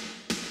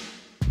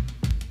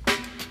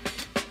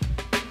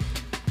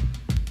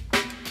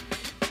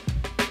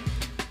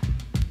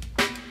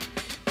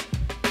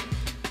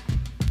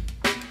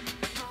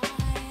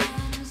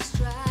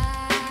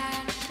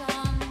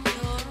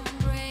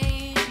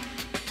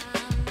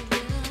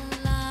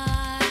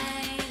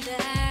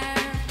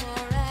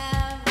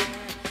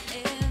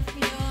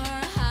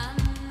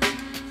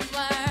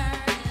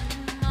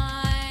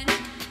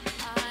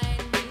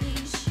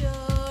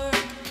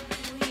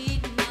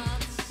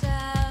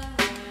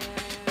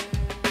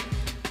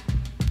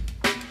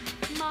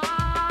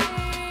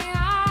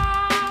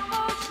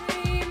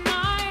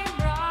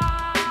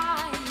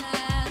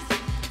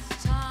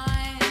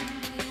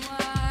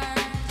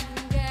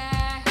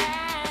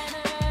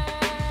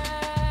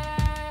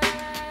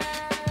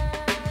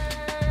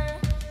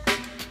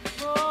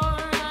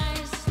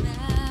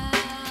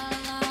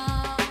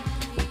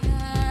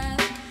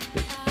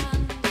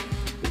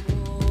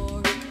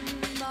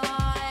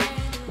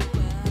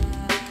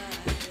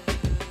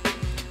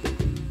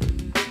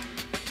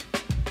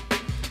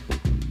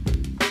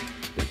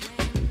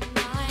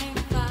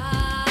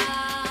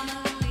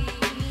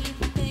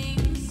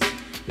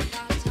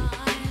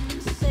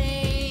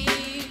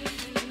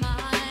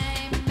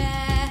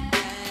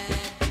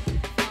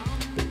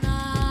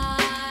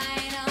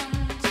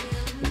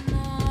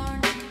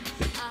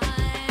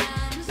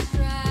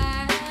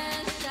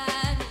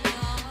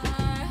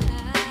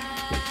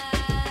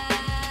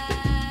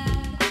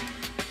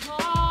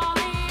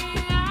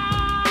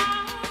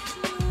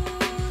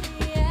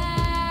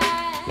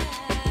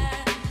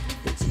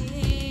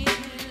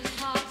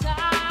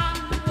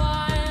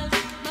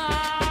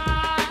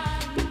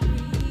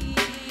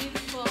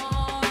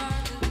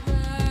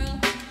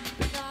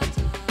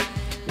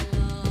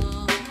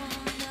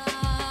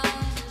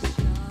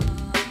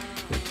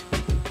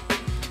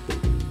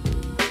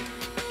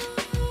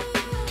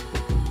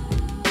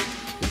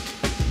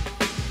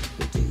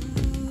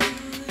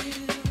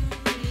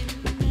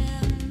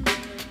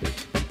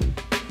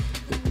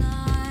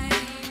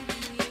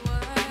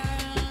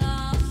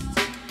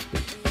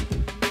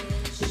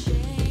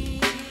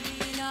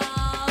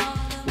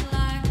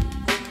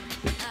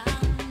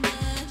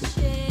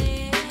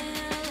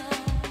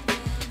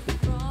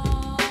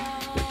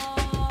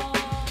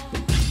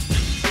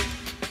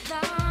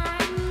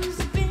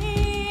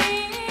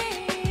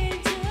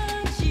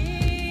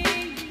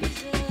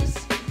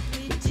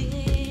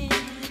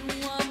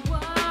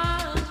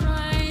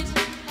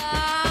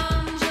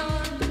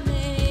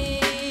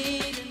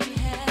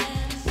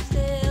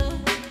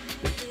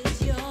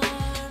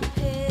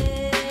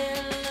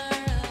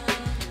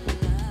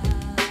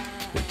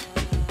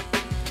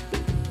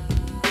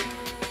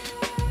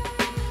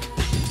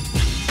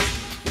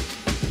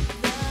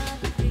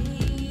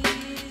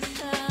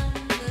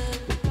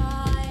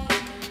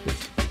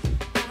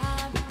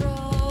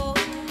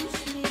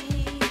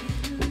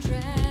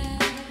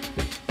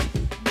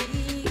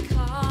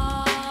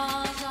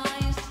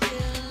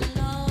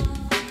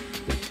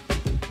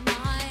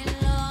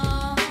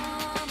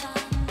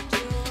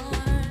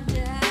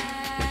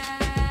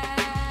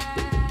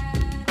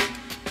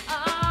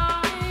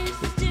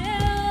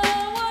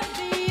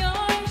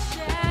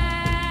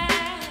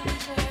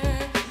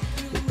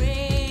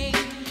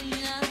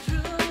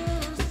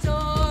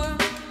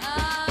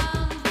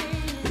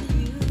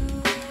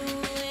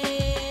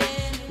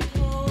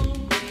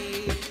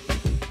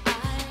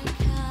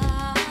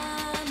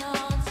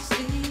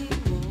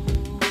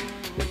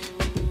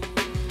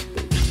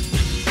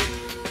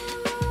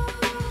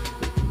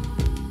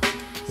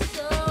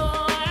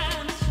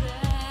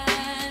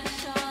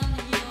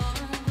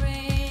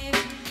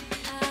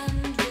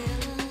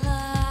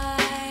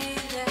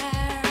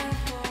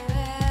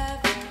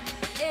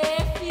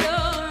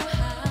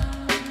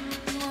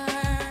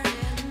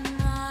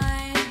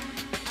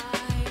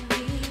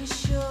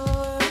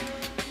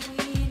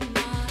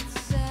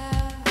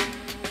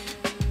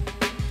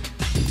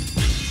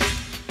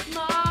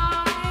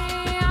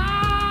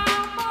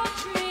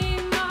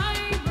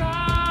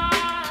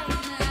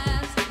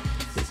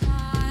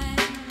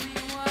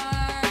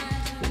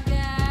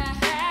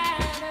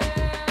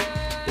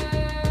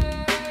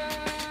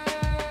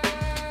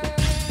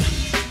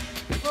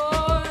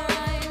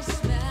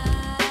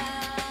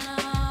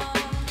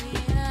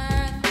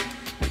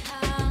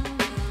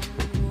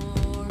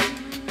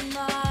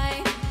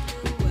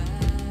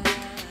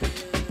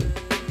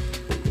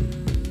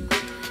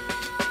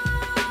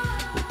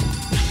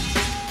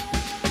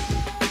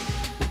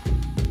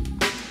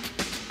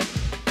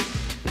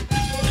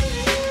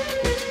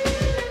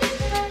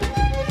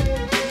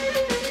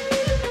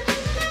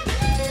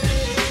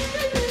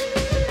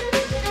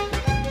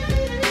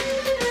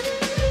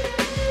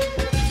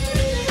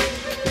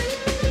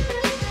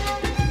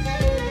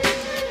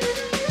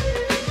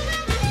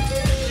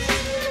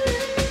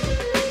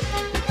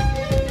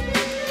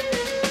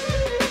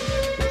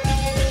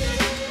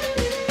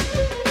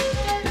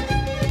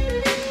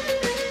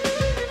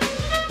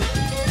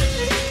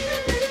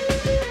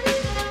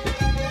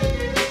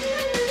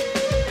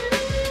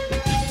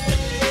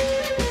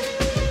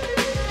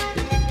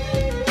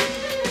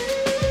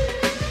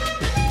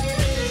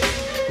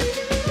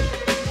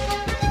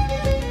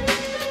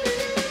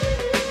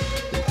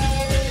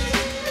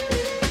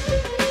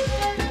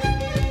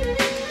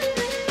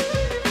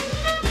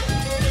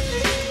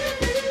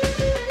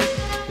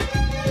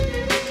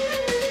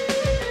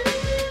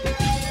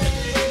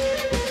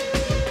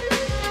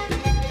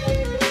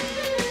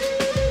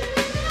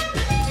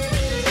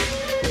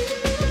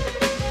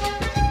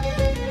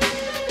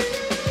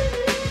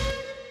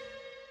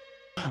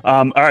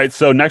 All right,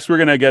 so next we're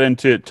gonna get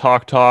into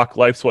Talk,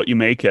 Life's What You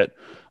Make It.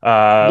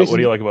 What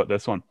do you like about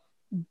this one?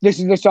 This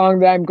is the song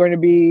that I'm going to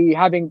be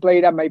having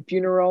played at my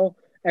funeral.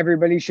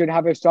 Everybody should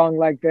have a song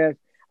like this.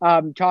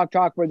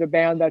 Talk was a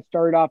band that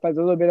started off as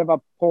a little bit of a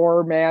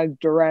poor man's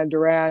Duran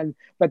Duran,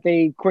 but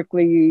they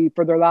quickly,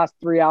 for their last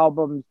 3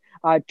 albums,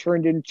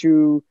 turned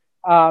into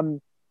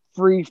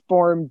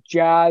free-form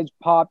jazz,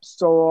 pop,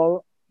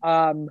 soul,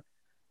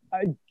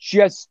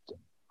 just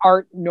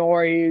art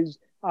noise,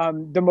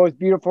 the most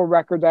beautiful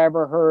record I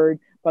ever heard.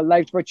 But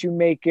Life's What You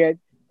Make It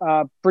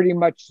pretty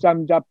much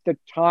summed up the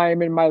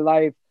time in my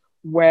life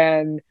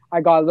when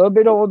I got a little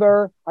bit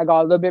older, I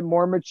got a little bit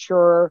more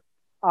mature,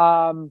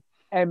 and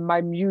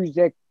my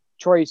music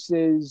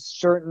choices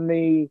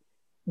certainly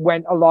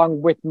went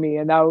along with me.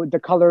 And now the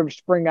Color of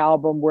Spring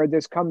album, where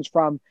this comes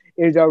from,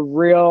 is a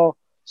real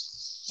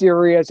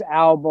serious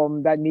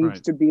album that needs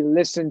to be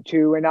listened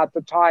to. And at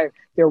the time,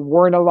 there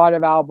weren't a lot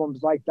of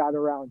albums like that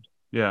around.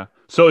 Yeah.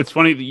 So it's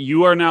funny that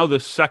you are now the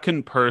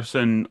second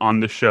person on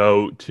the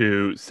show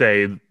to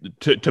say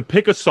to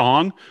pick a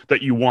song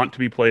that you want to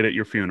be played at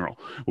your funeral.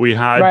 We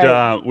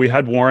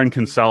had Warren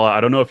Kinsella. I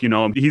don't know if you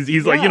know him.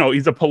 He's like,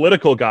 he's a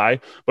political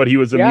guy, but he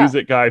was a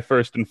music guy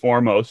first and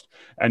foremost.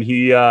 And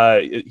he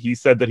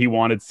said that he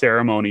wanted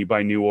Ceremony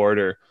by New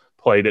Order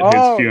played at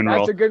his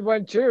funeral. That's a good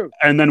one too.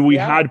 And then we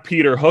had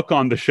Peter Hook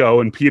on the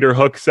show, and Peter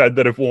Hook said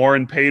that if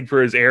Warren paid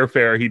for his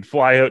airfare, he'd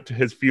fly out to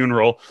his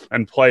funeral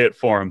and play it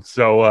for him.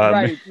 So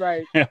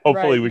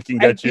hopefully we can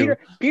get you.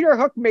 Peter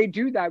Hook may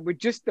do that with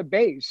just the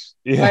bass.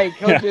 Yeah, like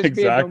he'll just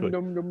exactly. be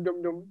dum, dum,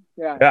 dum, dum.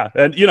 Yeah,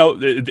 and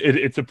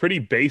it's a pretty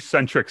bass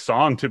centric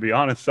song, to be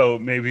honest. So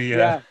maybe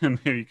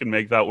maybe you can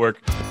make that work.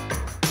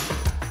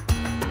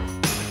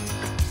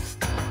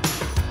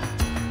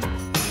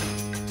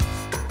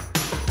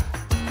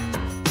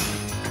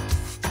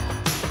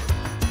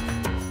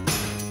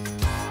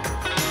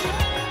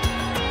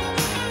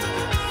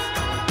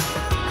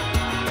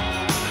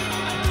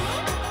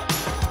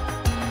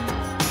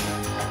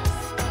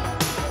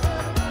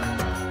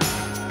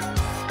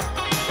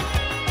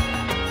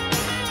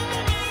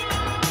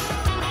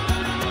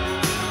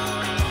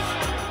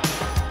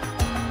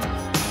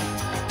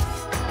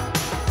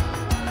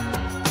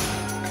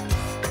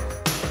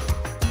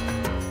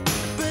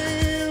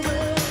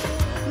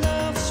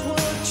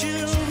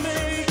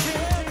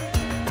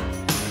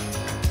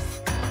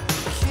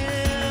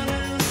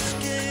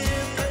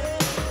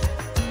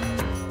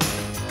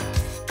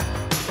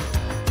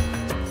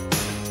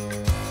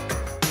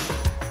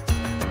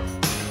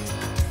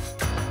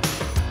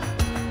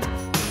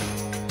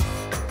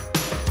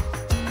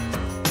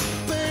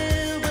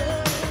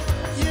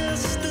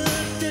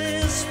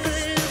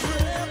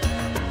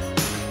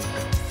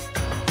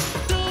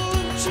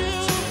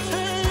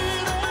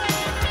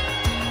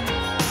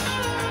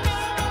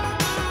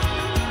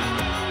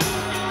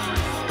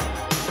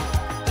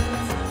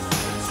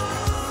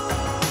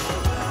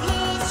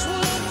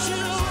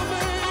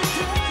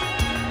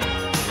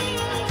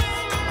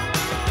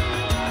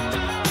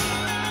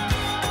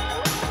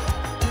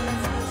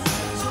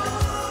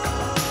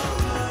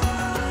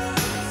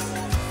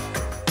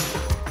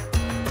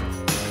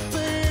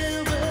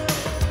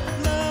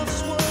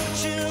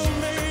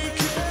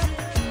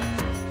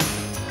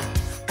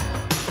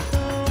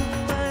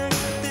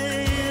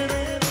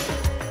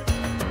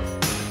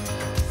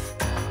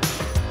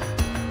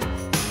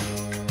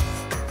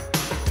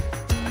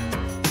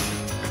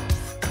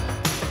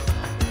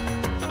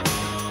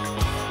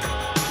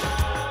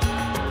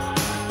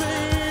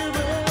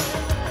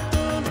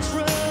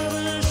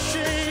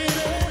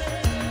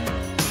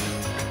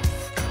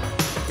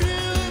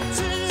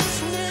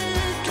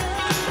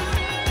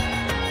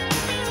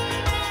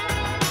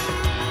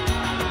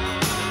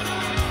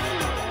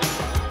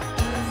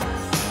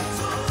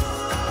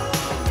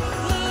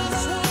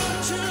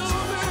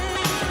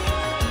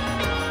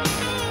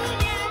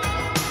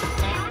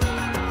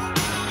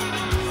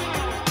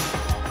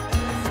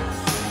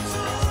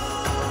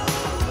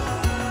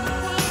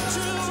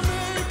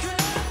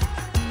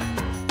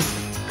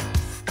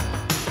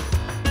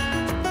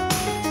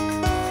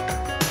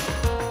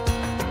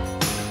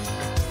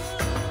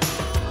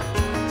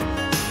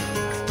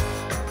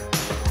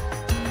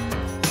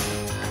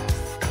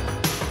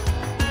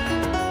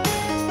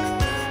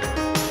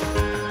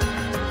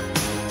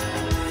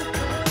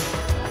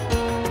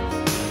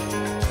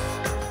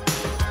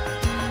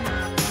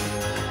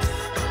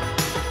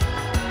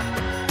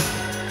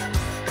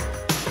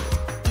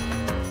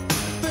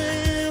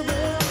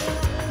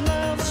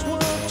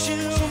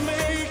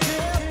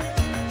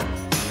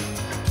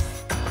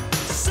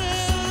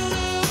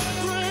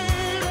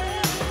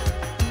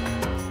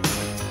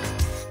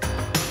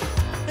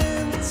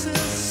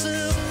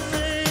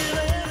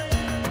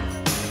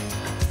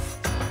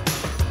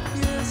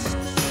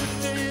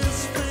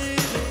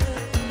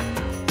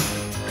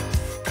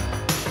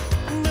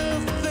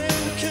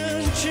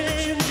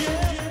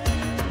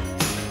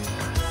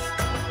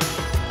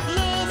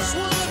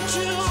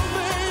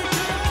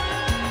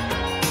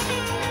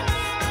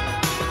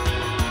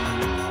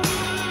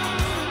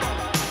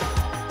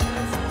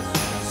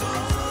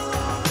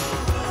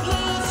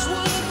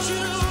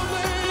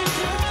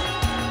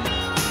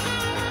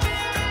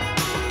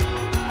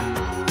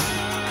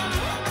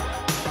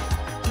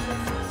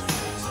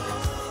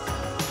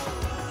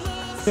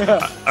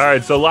 All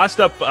right, so last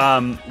up,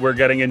 we're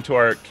getting into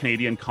our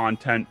Canadian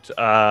content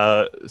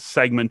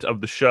segment of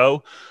the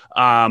show.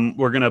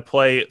 We're going to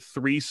play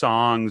 3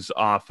 songs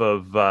off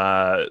of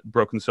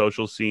Broken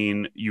Social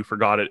Scene, You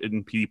Forgot It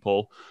in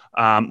People.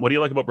 What do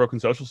you like about Broken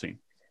Social Scene?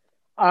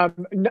 I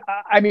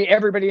mean,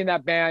 everybody in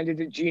that band is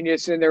a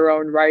genius in their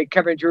own right.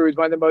 Kevin Drew is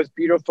one of the most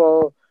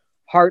beautiful,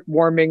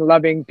 heartwarming,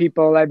 loving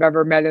people I've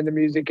ever met in the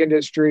music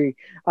industry.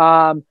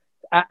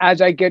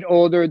 As I get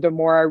older, the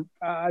more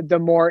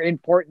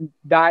important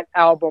that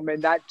album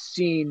and that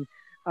scene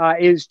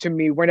is to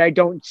me when I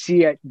don't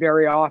see it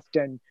very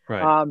often.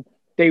 Right.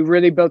 They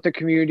really built a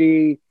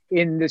community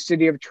in the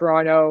city of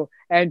Toronto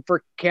and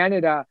for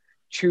Canada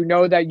to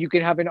know that you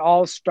can have an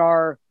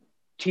all-star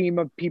team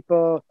of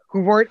people who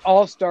weren't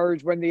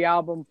all-stars when the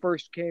album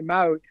first came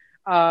out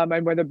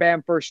and when the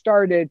band first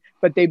started,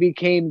 but they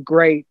became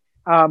great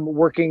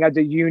working as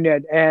a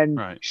unit and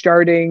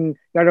starting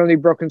not only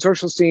Broken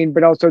Social Scene,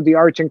 but also the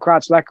Arts and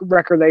Crafts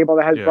record label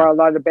that has brought a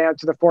lot of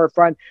bands to the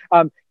forefront.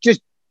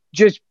 Just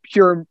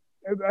pure,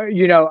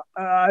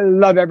 I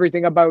love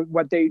everything about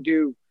what they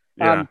do.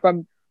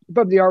 From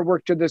the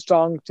artwork to the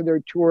songs to their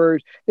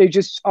tours, they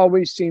just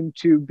always seem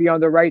to be on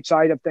the right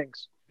side of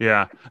things.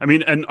 Yeah, I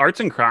mean, and Arts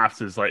and Crafts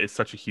is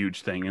such a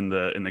huge thing in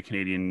the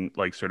Canadian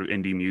sort of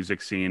indie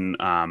music scene.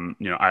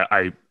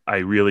 I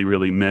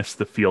really miss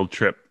the Field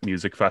Trip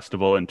Music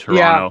Festival in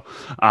Toronto.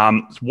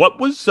 Yeah. What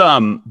was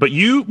but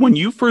when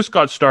you first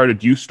got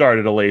started, you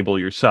started a label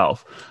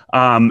yourself,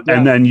 and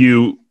then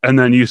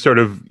you sort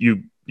of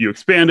you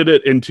expanded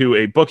it into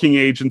a booking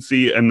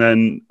agency and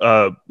then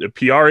a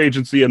PR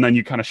agency, and then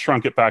you kind of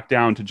shrunk it back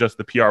down to just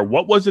the PR.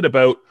 What was it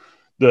about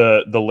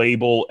the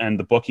label and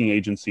the booking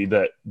agency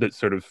that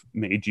sort of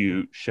made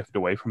you shift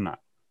away from that?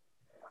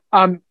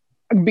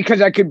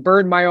 Because I could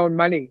burn my own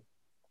money.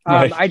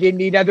 Right. I didn't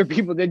need other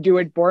people to do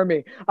it for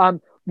me.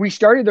 We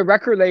started the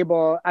record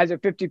label as a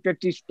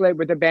 50-50 split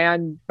with a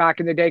band back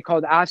in the day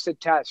called Acid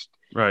Test.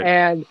 Right.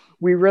 And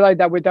we realized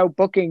that without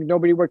booking,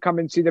 nobody would come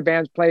and see the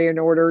bands play in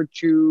order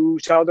to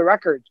sell the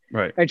records.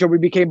 Right. And so we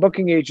became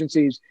booking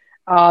agencies.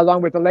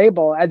 Along with the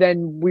label. And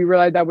then we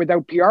realized that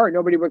without PR,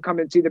 nobody would come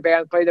and see the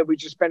band play, that we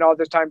just spent all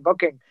this time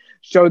booking.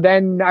 So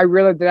then I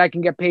realized that I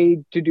can get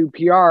paid to do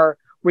PR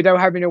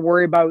without having to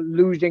worry about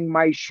losing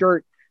my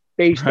shirt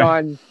based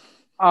on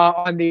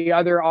the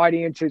other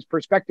audience's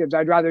perspectives.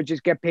 I'd rather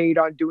just get paid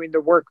on doing the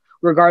work,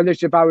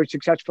 regardless if I was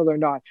successful or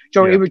not.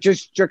 So it was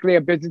just strictly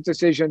a business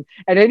decision.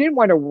 And I didn't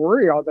want to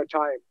worry all the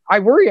time. I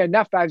worry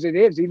enough as it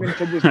is, even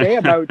to this day,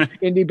 about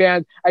indie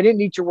bands. I didn't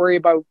need to worry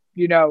about,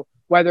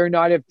 whether or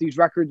not if these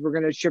records were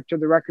going to ship to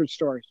the record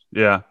stores.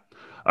 Yeah.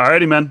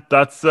 Alrighty, man.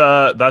 That's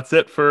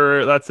it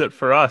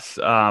for us.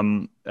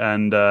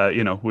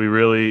 We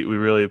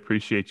really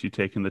appreciate you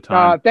taking the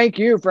time. Thank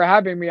you for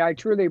having me. I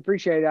truly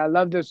appreciate it. I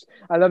love this.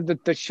 I love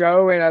the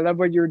show, and I love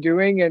what you're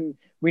doing, and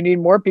we need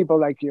more people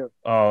like you.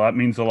 Oh, that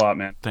means a lot,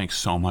 man. Thanks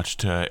so much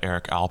to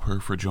Eric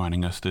Alper for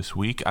joining us this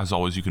week. As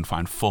always, you can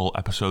find full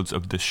episodes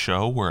of this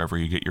show wherever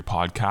you get your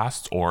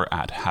podcasts or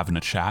at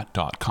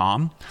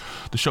havinachat.com.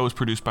 The show is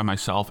produced by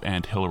myself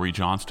and Hillary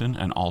Johnston,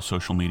 and all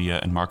social media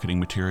and marketing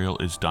material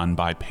is done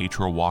by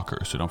Petra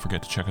Walker. So don't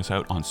forget to check us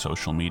out on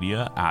social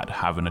media at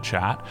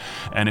havinachat.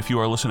 And if you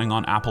are listening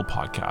on Apple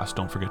Podcasts,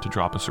 don't forget to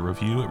drop us a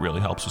review. It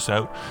really helps us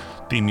out.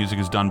 Theme music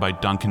is done by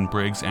Duncan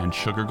Briggs and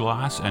Sugar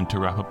Glass. And to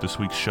wrap up this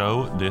week's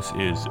show, this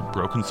is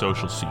Broken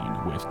Social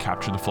Scene with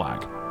Capture the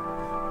Flag.